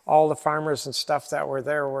Hastings, all the farmers and stuff that were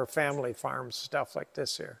there were family farms, stuff like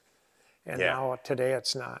this here. And Yeah. now today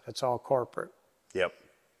it's not. It's all corporate. Yep.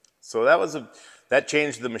 So that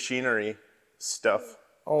changed the machinery stuff.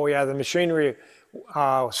 Oh yeah, the machinery.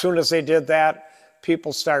 As soon as they did that,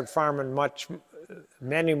 people started farming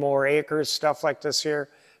many more acres, stuff like this here.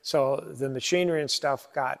 So the machinery and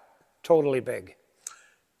stuff got totally big.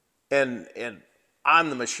 And on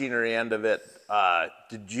the machinery end of it,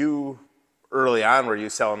 did you early on were you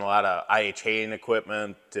selling a lot of IH haying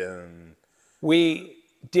equipment and? We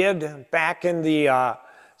did back in the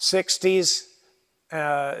 60s,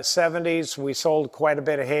 70s. We sold quite a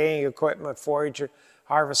bit of haying equipment, forage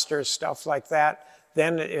harvesters, stuff like that.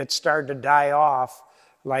 Then it started to die off,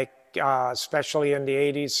 like especially in the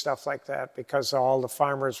 80s, stuff like that, because all the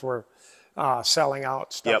farmers were selling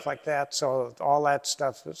out, stuff Yep. like that. So all that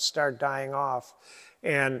stuff started dying off.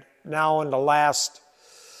 And now in the last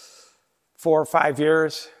 4 or 5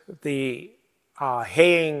 years, the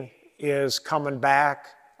haying is coming back,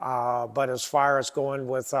 but as far as going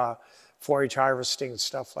with forage harvesting and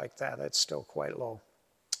stuff like that, it's still quite low.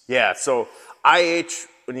 Yeah, so IH,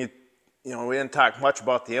 when we didn't talk much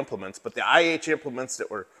about the implements, but the IH implements that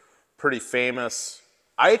were pretty famous,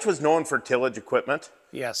 IH was known for tillage equipment.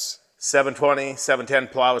 Yes. 720,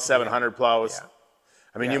 710 plows, 700 plows. Yeah.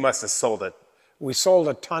 I mean, Yeah. you must have sold it. We sold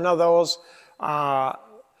a ton of those.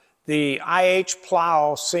 The IH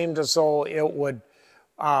plow seemed as though it would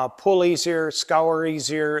pull easier, scour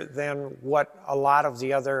easier than what a lot of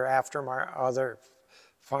the other other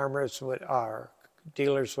farmers or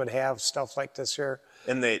dealers would have, stuff like this here.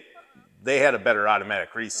 And they had a better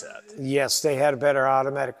automatic reset. Yes, they had a better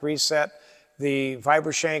automatic reset. The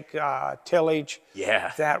Vibrashank tillage,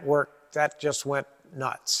 Yeah. that just went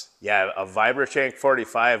nuts. Yeah, a Vibrashank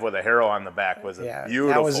 45 with a harrow on the back was Yeah,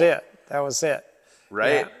 beautiful. That was it.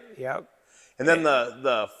 Right? Yeah, yep. And then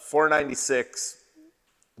the 496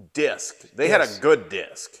 disc, they had a Yes. good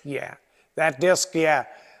disc. Yeah, that disc. Yeah,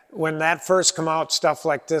 when that first come out, stuff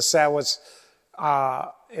like this, that was,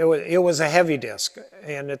 it was a heavy disc,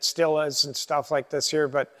 and it still is, and stuff like this here.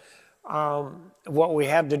 But what we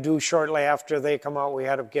had to do shortly after they come out, we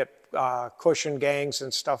had to get cushion gangs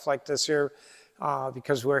and stuff like this here,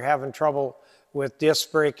 because we're having trouble with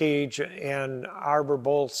disc breakage and arbor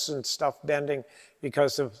bolts and stuff bending,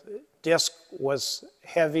 because the disc was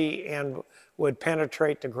heavy and would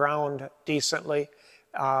penetrate the ground decently.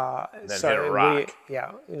 Then hit a rock.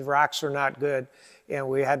 Rocks are not good, and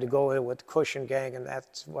we had to go in with cushion gang, and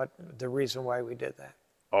that's the reason why we did that.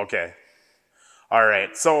 Okay. All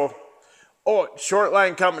right. So, short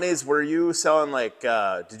line companies, were you selling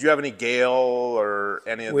did you have any Gale or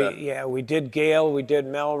any of the? Yeah, we did Gale, we did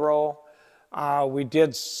Melrow. We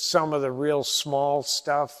did some of the real small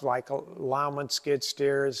stuff like Lawman skid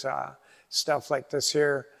steers, stuff like this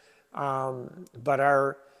here. But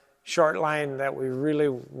our short line that we really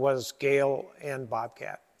was Gale and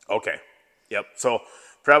Bobcat. Okay. Yep. So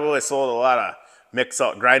probably sold a lot of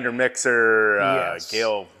grinder mixer, Yes.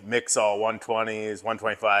 Gale mix-all 120s,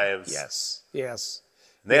 125s. Yes.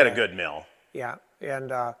 They had a good mill. Yeah,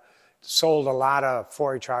 and sold a lot of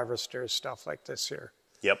forage harvesters, stuff like this here,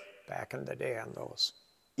 Yep. back in the day on those.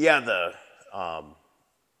 Yeah,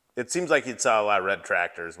 it seems like you'd saw a lot of red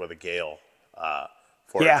tractors with a Gale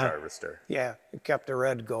forage Yeah. harvester. Yeah, it kept the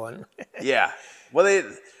red going. Yeah. Well,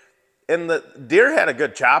 the Deere had a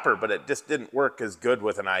good chopper, but it just didn't work as good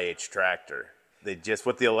with an IH tractor. They just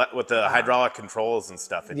with the hydraulic controls and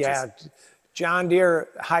stuff. John Deere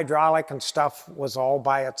hydraulic and stuff was all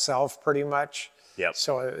by itself pretty much. Yep.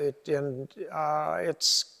 So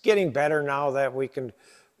it's getting better now that we can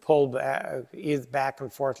pull back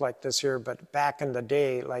and forth like this here. But back in the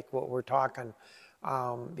day, like what we're talking,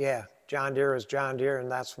 John Deere is John Deere,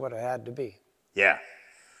 and that's what it had to be. Yeah.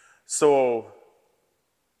 So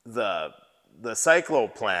the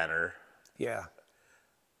Cyclo planner, Yeah.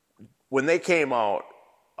 when they came out,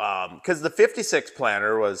 because the 56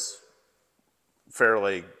 planner was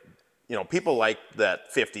fairly, people liked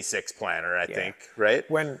that 56 planner, I think, right?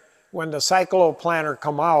 When the Cyclo planner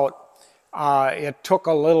come out, it took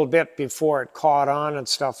a little bit before it caught on and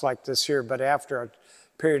stuff like this here, but after a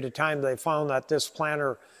period of time, they found that this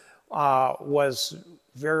planner was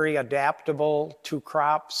very adaptable to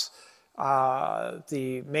crops.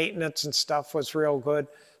 The maintenance and stuff was real good,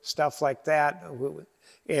 stuff like that.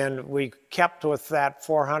 And we kept with that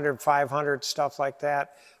 400, 500, stuff like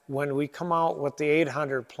that. When we come out with the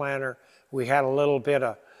 800 planner, we had a little bit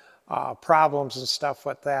of problems and stuff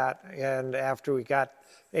with that. And after we got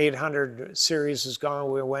 800 series is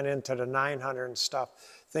gone, we went into the 900 and stuff.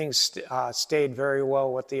 things stayed very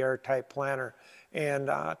well with the airtight planter. And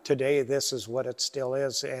today, this is what it still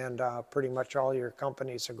is, and pretty much all your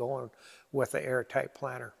companies are going with the airtight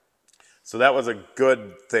planter. So that was a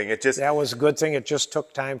good thing. That was a good thing. It just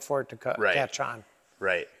took time for it to Right. catch on.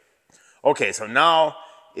 Right. Okay, so now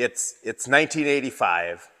it's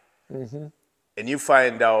 1985, and you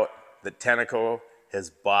find out that Tenneco has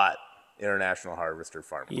bought International Harvester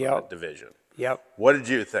Farm Equipment Division. Yep. What did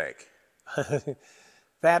you think?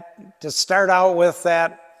 That, to start out with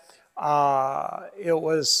that, it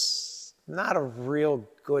was not a real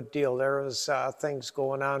good deal. There was things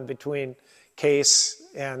going on between Case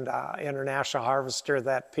and International Harvester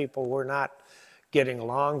that people were not getting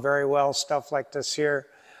along very well, stuff like this here.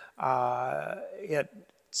 It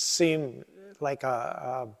seemed like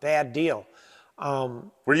a bad deal.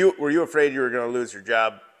 Were you afraid you were going to lose your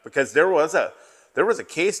job? Because there was a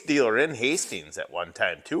Case dealer in Hastings at one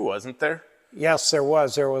time too, wasn't there? Yes, there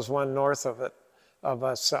was. There was one north of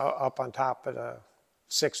us up on top of the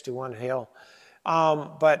 61 hill.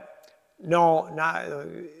 But no,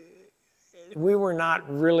 we were not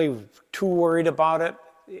really too worried about it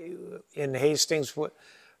in Hastings.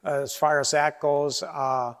 As far as that goes,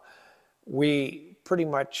 we pretty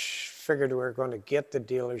much figured we were going to get the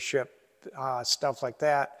dealership, stuff like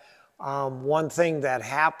that. One thing that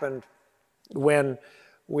happened when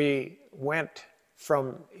we went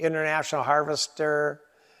from International Harvester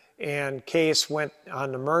and Case went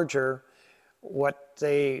on the merger, what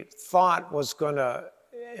they thought was going to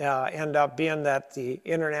end up being that the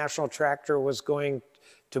International Tractor was going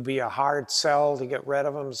to be a hard sell to get rid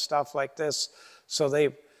of them and stuff like this. So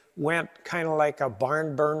they went kind of like a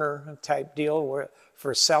barn burner type deal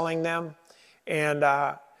for selling them. And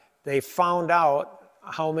they found out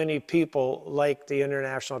how many people liked the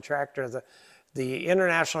International Tractor. The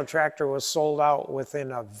International Tractor was sold out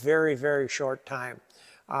within a very, very short time.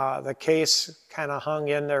 The Case kind of hung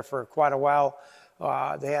in there for quite a while.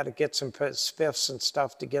 They had to get some spiffs and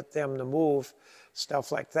stuff to get them to move,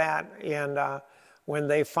 stuff like that. And when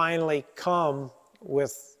they finally come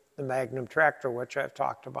with the Magnum tractor, which I've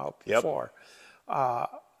talked about before,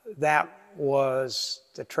 that was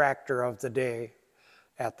the tractor of the day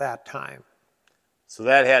at that time. So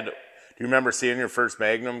do you remember seeing your first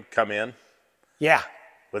Magnum come in? Yeah.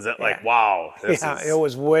 Was it like, wow? It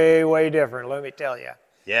was way, way different, let me tell you.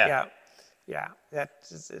 Yeah. Yeah.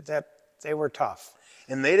 That they were tough.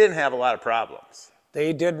 And they didn't have a lot of problems.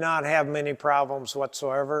 They did not have many problems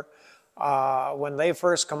whatsoever. When they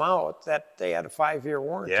first come out, they had a 5-year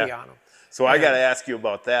warranty on them. So I got to ask you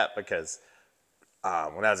about that because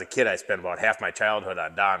when I was a kid, I spent about half my childhood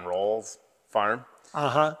on Don Roll's farm.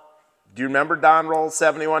 Uh-huh. Do you remember Don Roll's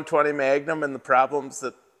 7120 Magnum and the problems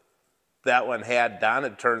that one had? Don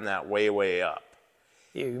had turned that way, way up.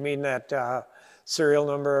 You mean that serial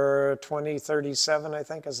number 2037, I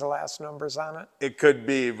think, is the last numbers on it? It could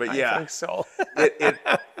be, but yeah. I think so.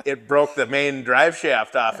 it broke the main drive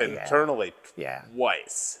shaft off internally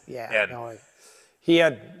twice. Yeah. And he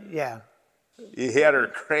had her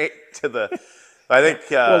cranked to the, I think.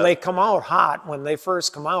 Well, they come out hot. When they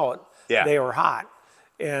first come out, they were hot.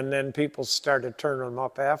 And then people started turning them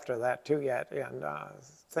up after that too, and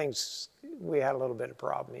we had a little bit of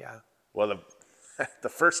problem, Well, the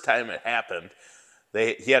first time it happened,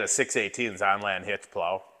 he had a 618's on-land hitch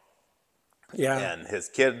plow. Yeah. And his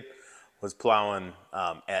kid was plowing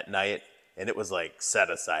at night, and it was like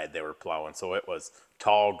set aside they were plowing. So it was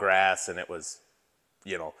tall grass, and it was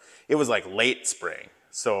like late spring.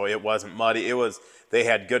 So it wasn't muddy. They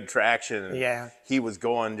had good traction. And he was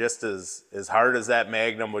going just as hard as that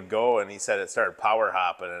Magnum would go, and he said it started power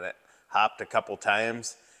hopping, and it hopped a couple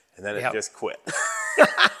times, and then it just quit.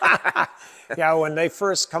 Yeah, when they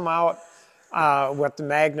first come out with the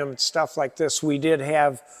Magnum stuff like this, we did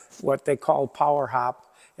have what they called power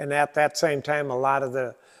hop, and at that same time, a lot of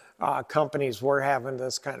the companies were having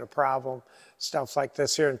this kind of problem, stuff like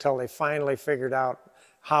this here, until they finally figured out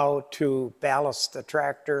how to ballast the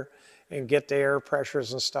tractor and get the air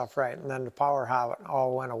pressures and stuff right, and then the power hop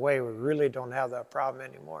all went away. We really don't have that problem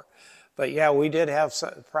anymore. But yeah, we did have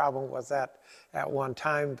a problem with that at one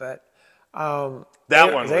time, but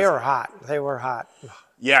they were hot. They were hot.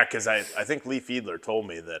 Yeah, because I think Lee Fiedler told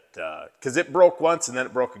me that, because it broke once and then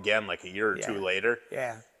it broke again like a year or two later.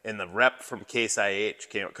 Yeah. And the rep from Case IH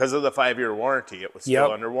came, because of the 5-year warranty, it was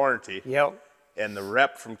still under warranty. Yep. And the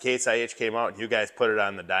rep from Case IH came out, and you guys put it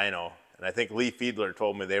on the dyno. And I think Lee Fiedler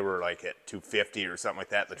told me they were like at 250 or something like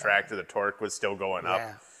that. The tractor, the torque was still going up.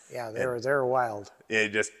 Yeah, they were wild. Yeah,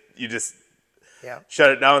 you just shut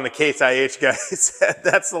it down. The Case IH guy said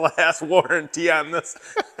that's the last warranty on this.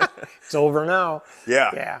 It's over now.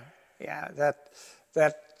 Yeah. Yeah.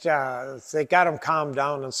 they got them calmed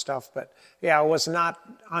down and stuff. But yeah, it was not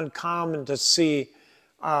uncommon to see,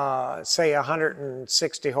 say, a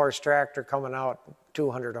 160 horse tractor coming out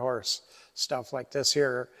 200 horse, stuff like this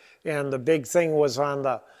here. And the big thing was on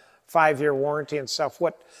the 5-year warranty and stuff.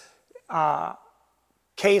 What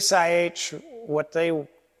Case IH,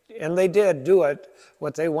 and they did do it,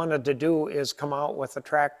 what they wanted to do is come out with a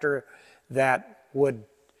tractor that would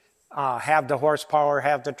have the horsepower,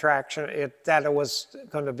 have the traction, that it was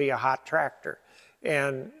going to be a hot tractor.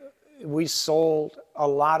 And we sold a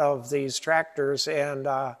lot of these tractors, and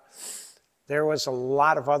there was a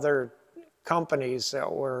lot of other companies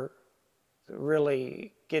that were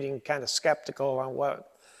really getting kind of skeptical on what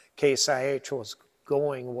Case IH was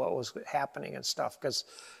going, what was happening and stuff, because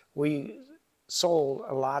we sold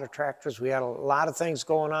a lot of tractors. We had a lot of things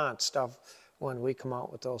going on, stuff, when we come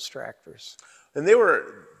out with those tractors. And they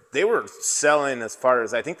were selling, as far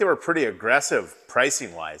as, I think they were pretty aggressive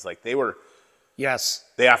pricing wise. Like Yes.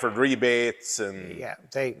 They offered rebates and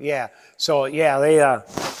So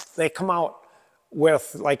they come out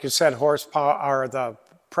with, like you said, horsepower, or the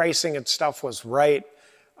pricing and stuff was right,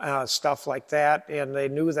 stuff like that, and they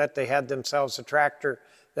knew that they had themselves a tractor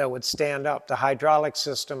that would stand up, the hydraulic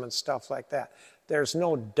system and stuff like that. There's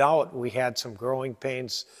no doubt we had some growing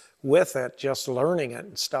pains with it, just learning it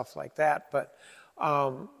and stuff like that. But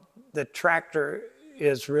the tractor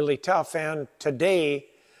is really tough, and today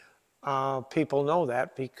people know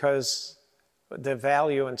that because the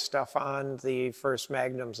value and stuff on the first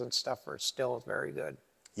Magnums and stuff are still very good.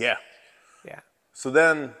 Yeah. Yeah. So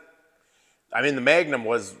then, I mean, the Magnum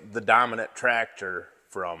was the dominant tractor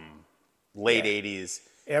from late 80s.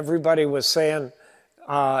 Everybody was saying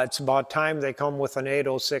it's about time they come with an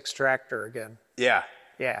 806 tractor again. Yeah.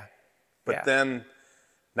 Yeah. But then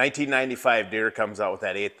 1995 Deere comes out with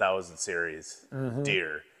that 8000 series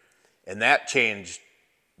Deere. And that changed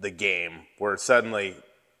the game, where suddenly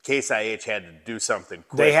Case IH had to do something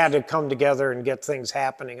quick. They had to come together and get things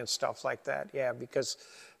happening and stuff like that. Yeah, because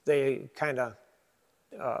they kind of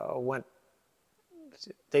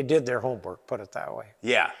they did their homework, put it that way.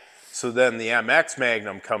 Yeah. So then the MX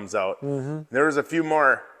Magnum comes out. There was a few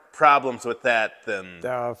more problems with that than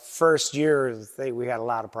the first year. We had a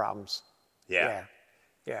lot of problems. Yeah.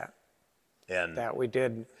 And that we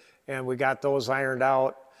did, and we got those ironed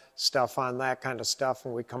out, stuff on that kind of stuff,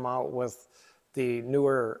 and we come out with the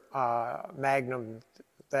newer Magnum,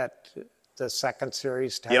 that the second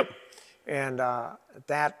series type. Yep. And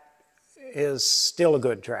that is still a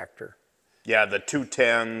good tractor. Yeah, the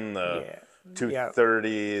 210, the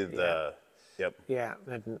 230, Yeah,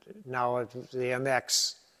 and now the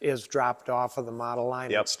MX is dropped off of the model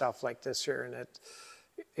line and stuff like this here,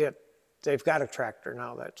 and they've got a tractor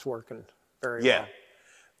now that's working very well.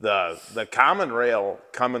 The common rail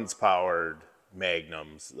Cummins powered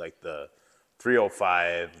Magnums, like the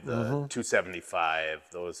 305, the 275,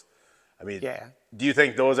 those, I mean, do you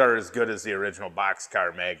think those are as good as the original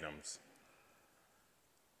boxcar Magnums?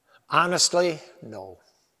 Honestly, no.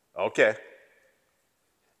 Okay.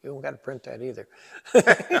 You don't got to print that either.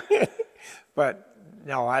 But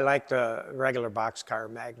no, I like the regular boxcar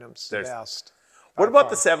Magnums the best. What about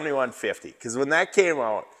the 7150? Because when that came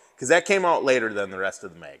out, that came out later than the rest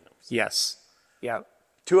of the Magnums. Yes. Yeah.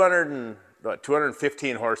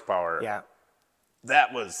 215 horsepower. Yeah.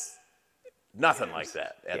 That was nothing like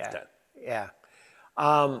that at the time. Yeah.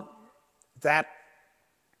 That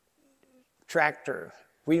tractor,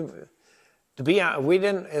 we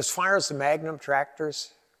didn't, as far as the Magnum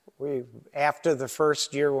tractors, after the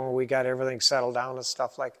first year when we got everything settled down and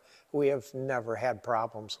stuff, we have never had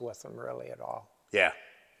problems with them really at all. Yeah.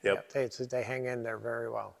 Yep. Yeah, they hang in there very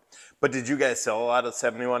well. But did you guys sell a lot of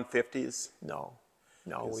 7150s? No,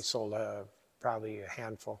 we sold probably a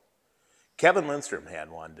handful. Kevin Lindstrom had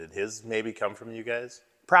one. Did his maybe come from you guys?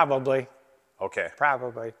 Probably. Okay.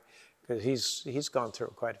 Probably, because he's gone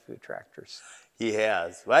through quite a few tractors. He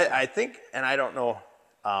has. I think, and I don't know,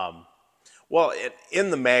 well, in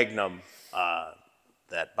the Magnum,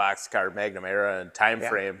 that boxcar Magnum era and time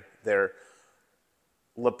frame there,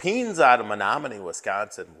 Lepine's out of Menominee,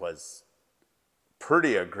 Wisconsin was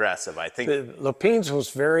pretty aggressive. I think Lepine's was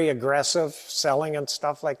very aggressive selling and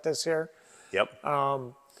stuff like this here. Yep.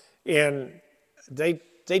 And they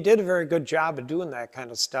did a very good job of doing that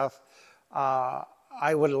kind of stuff.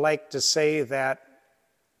 I would like to say that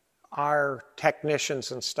our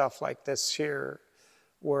technicians and stuff like this here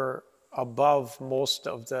were above most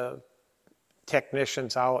of the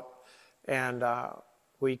technicians out, and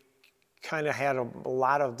we kind of had a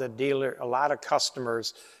lot of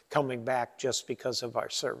customers coming back just because of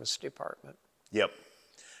our service department. Yep.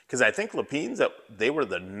 Because I think Lapines, they were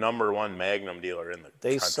the #1 Magnum dealer in the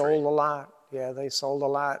They country. sold a lot. Yeah, they sold a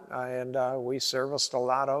lot, and we serviced a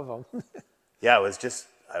lot of them. Yeah, I was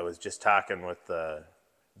just talking with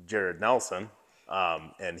Jared Nelson,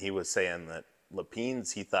 and he was saying that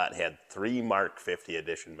Lapines, he thought, had 3 Mark 50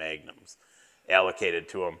 edition Magnums allocated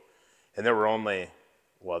to him, and there were only,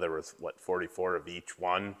 well, there was 44 of each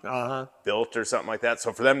one built or something like that.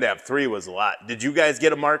 So for them to have 3 was a lot. Did you guys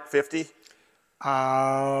get a Mark 50?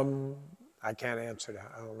 I can't answer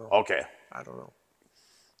that. I don't know. Okay. I don't know.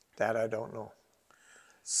 That I don't know.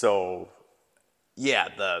 So, yeah,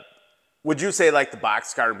 would you say like the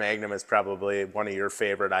Boxcar Magnum is probably one of your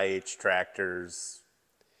favorite IH tractors?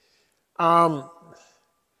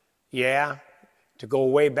 Yeah, to go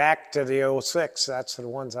way back to the '06, that's the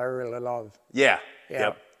ones I really love. Yeah.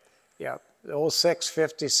 Yeah. Yep. The '06,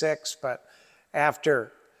 '56, but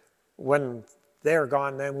after, when they're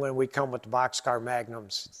gone, then when we come with the Boxcar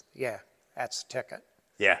Magnums, yeah, that's a ticket.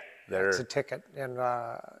 Yeah. It's a ticket. And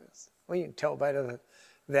well, you can tell by the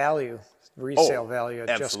value, resale value,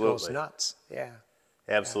 it just goes nuts. Yeah.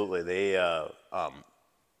 Absolutely. They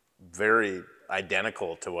very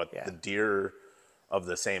identical to what the deer of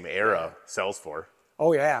the same era sells for.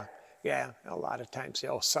 Oh yeah, yeah. A lot of times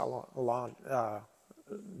they'll sell a lot.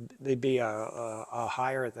 They'd be a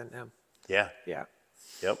higher than them. Yeah. Yeah.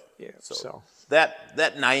 Yep. Yeah. So that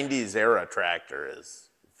 90s era tractor is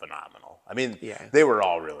phenomenal. I mean, Yeah. they were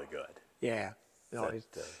all really good. Yeah. No.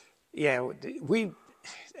 Yeah. We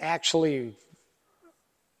actually,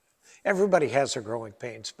 everybody has their growing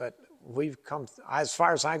pains, but we've come, as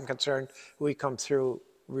far as I'm concerned, we come through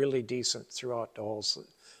really decent throughout the whole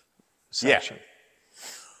section.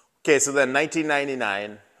 Okay, so then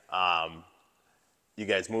 1999, you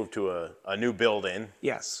guys moved to a new building.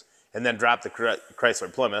 Yes. And then dropped the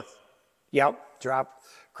Chrysler Plymouth. Yep, dropped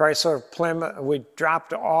Chrysler Plymouth. We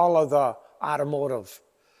dropped all of the automotive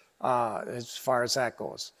as far as that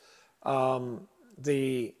goes.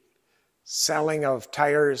 The selling of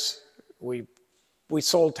tires, we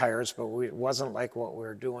sold tires, but it wasn't like what we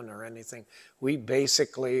were doing or anything. We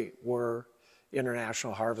basically were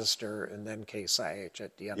International Harvester and then Case IH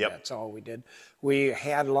at the end. Yep. That's all we did. We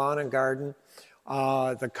had lawn and garden.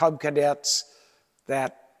 The Cub Cadets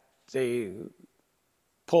that they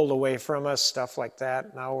pulled away from us, stuff like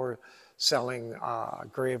that. Now we're selling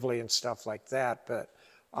Gravely and stuff like that. But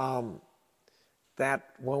that,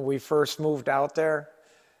 when we first moved out there,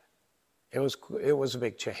 it was a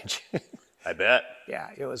big change. I bet. Yeah,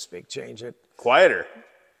 it was a big change. Quieter.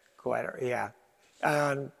 Yeah.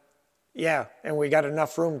 And we got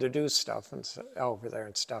enough room to do stuff over there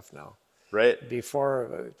and stuff now. Right.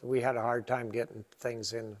 Before, we had a hard time getting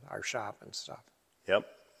things in our shop and stuff. Yep.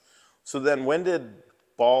 So then when did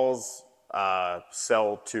Balls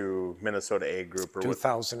sell to Minnesota Ag Group?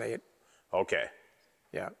 2008. Okay.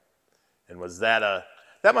 Yeah. And was that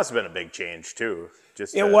must have been a big change too?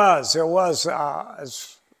 It was.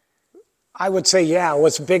 I would say, yeah, it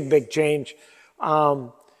was a big change.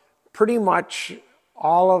 Pretty much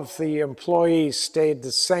all of the employees stayed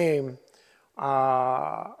the same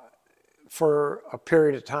for a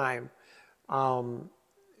period of time.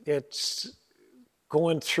 It's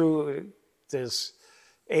going through this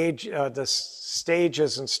age, the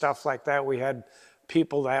stages and stuff like that. We had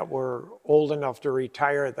people that were old enough to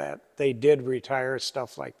retire that they did retire,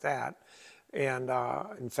 stuff like that. And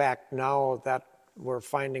in fact, now that we're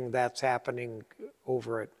finding that's happening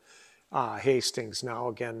over at Hastings now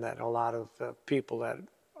again, that a lot of people that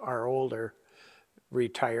are older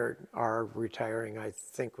are retiring. I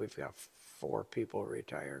think we've got 4 people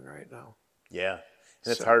retiring right now. Yeah.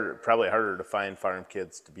 And it's probably harder to find farm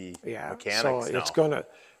kids to be mechanics so now.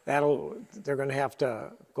 they're gonna have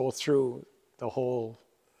to go through the whole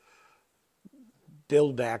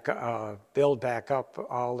build back up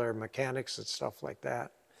all their mechanics and stuff like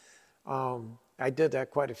that. I did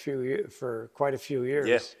that for quite a few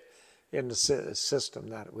years in the system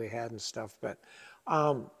that we had and stuff. But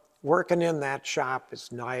working in that shop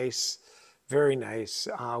is nice, very nice.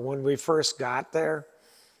 When we first got there,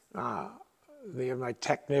 my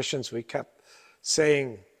technicians, we kept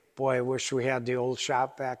saying, boy, I wish we had the old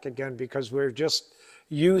shop back again, because we're just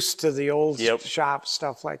used to the old shop,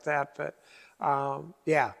 stuff like that. But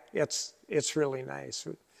yeah, it's really nice.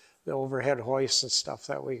 The overhead hoists and stuff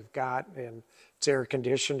that we've got, and it's air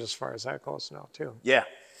conditioned as far as that goes now too. Yeah.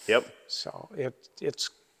 Yep. So it's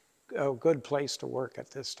a good place to work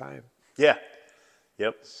at this time. Yeah.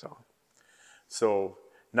 Yep. So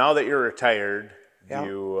now that you're retired,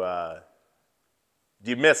 do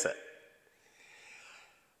you miss it?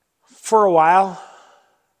 For a while,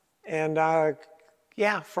 and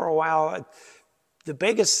for a while, the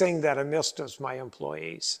biggest thing that I missed was my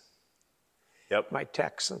employees, Yep. my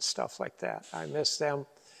techs and stuff like that. I miss them.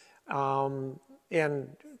 And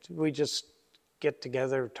we just get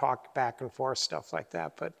together, talk back and forth, stuff like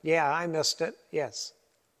that. But yeah, I missed it, yes.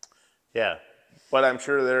 Yeah. But I'm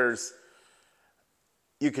sure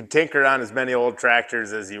you can tinker on as many old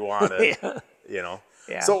tractors as you wanted, Yeah. you know.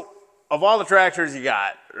 Yeah. So of all the tractors you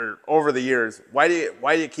got or over the years, why do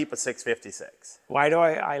you keep a 656? Why do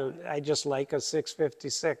I just like a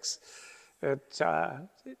 656.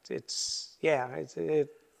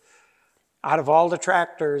 Out of all the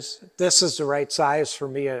tractors, this is the right size for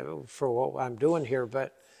me for what I'm doing here,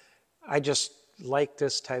 but I just like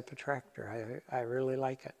this type of tractor. I really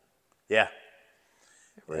like it. Yeah.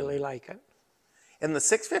 I really like it. And the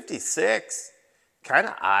 656, kind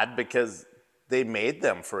of odd because they made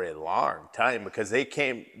them for a long time because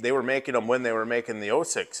they were making them when they were making the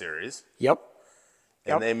 '06 series. Yep.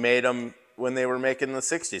 And they made them when they were making the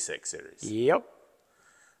 66 series. Yep.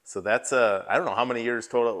 So that's I don't know how many years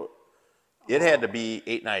total. It had to be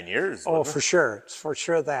 8-9 years. Oh, for sure. It's for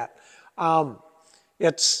sure that. The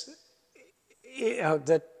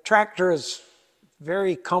tractor is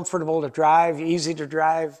very comfortable to drive, easy to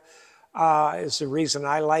drive, is the reason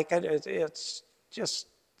I like it. It's just,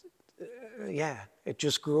 it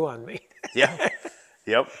just grew on me. Yeah.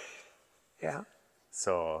 Yep. Yeah.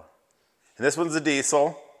 So, and this one's a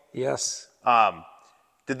diesel. Yes.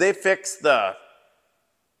 Did they fix the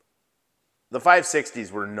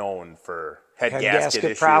 560s were known for head gasket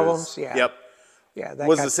issues. Problems? Yeah. Yep. Yeah.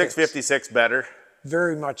 Was the 656 better?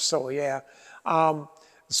 Very much so, yeah.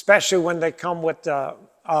 Especially when they come with the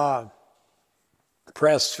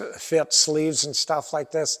press fit sleeves and stuff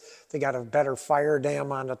like this. They got a better fire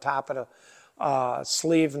dam on the top of the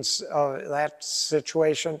sleeve and that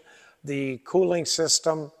situation. The cooling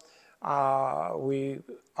system, we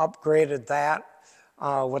upgraded that.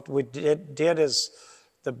 What we did is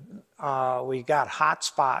we got hot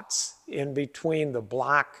spots in between the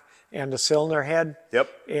block and the cylinder head. Yep.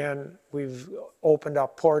 And we've opened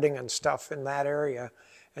up porting and stuff in that area,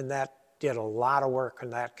 and that did a lot of work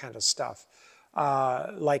and that kind of stuff.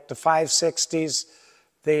 Like the 560s,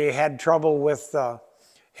 they had trouble with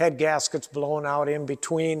head gaskets blowing out in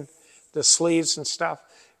between the sleeves and stuff.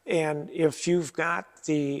 And if you've got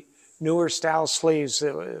the newer style sleeves,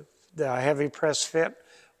 the heavy press fit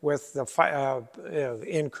with the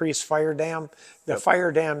increased fire dam, the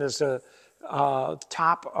fire dam is the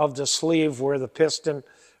top of the sleeve where the piston,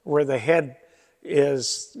 where the head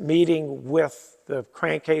is meeting with the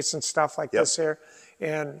crankcase and stuff like this here.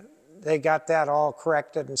 And they got that all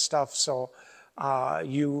corrected and stuff. So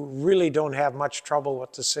you really don't have much trouble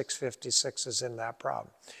with the 656s in that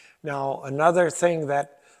problem. Now, another thing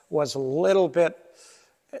that was a little bit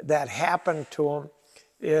that happened to them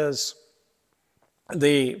is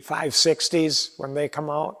the 560s, when they come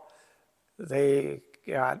out, they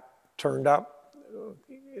got turned up,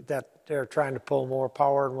 that they're trying to pull more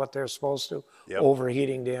power than what they're supposed to,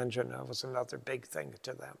 overheating the engine. That was another big thing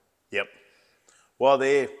to them. Yep. Well,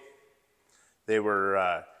 they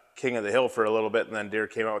were king of the hill for a little bit, and then Deere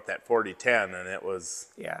came out with that 4010, and it was...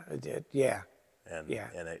 Yeah, it did, yeah. And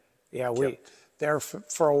it there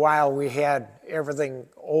for a while, we had everything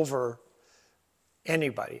over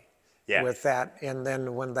anybody with that. And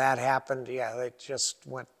then when that happened, it just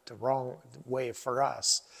went the wrong way for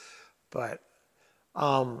us. But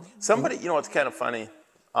somebody, it's kind of funny.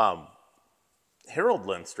 Harold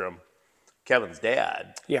Lindstrom, Kevin's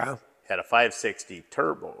dad, had a 560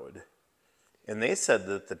 turboed, and they said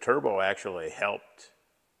that the turbo actually helped.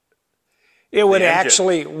 It would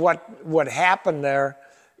actually, what happened there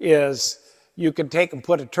is you could take and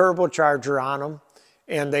put a turbocharger on them,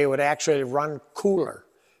 and they would actually run cooler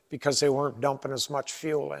because they weren't dumping as much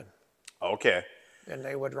fuel in. Okay. And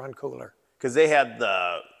they would run cooler. Because they had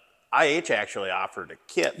the IH actually offered a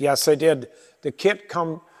kit. Yes, they did. The kit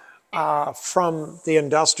come from the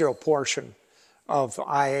industrial portion of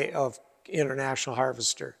International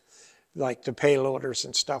Harvester, like the payloaders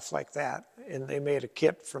and stuff like that. And they made a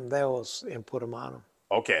kit from those and put them on them.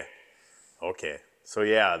 Okay. So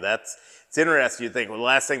it's interesting. You think, well, the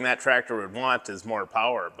last thing that tractor would want is more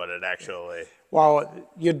power, but it actually... Well,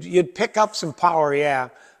 you'd pick up some power,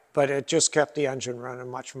 but it just kept the engine running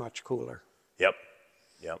much, much cooler. Yep.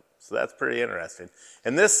 So that's pretty interesting.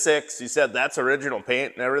 And this 6, you said that's original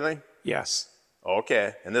paint and everything? Yes.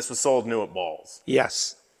 Okay. And this was sold new at Balls?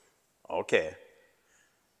 Yes. Okay.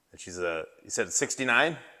 And she's you said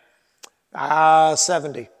 69?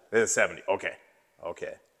 70. It is 70. Okay.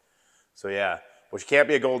 So well, she can't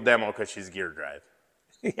be a gold demo because she's gear drive.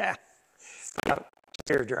 Yeah.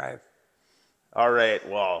 Gear drive. All right.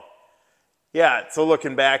 Well, Yeah, so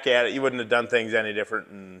looking back at it, you wouldn't have done things any different,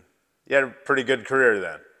 and you had a pretty good career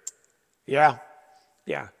then. Yeah,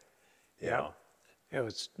 yeah, You yeah. know? It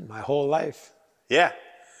was my whole life. Yeah,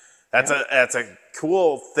 Yeah. that's a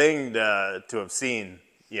cool thing to have seen,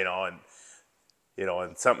 and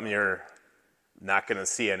something you're not going to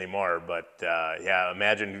see anymore. But yeah,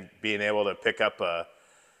 imagine being able to pick up a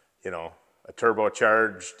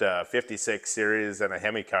turbocharged 56 series and a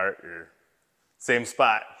Hemi cart, or same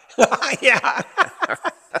spot. Yeah,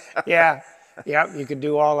 yeah, yeah. You could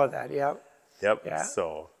do all of that. Yep, Yep. yeah.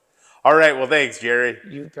 So, all right. Well, thanks, Jerry.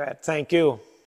 You bet. Thank you.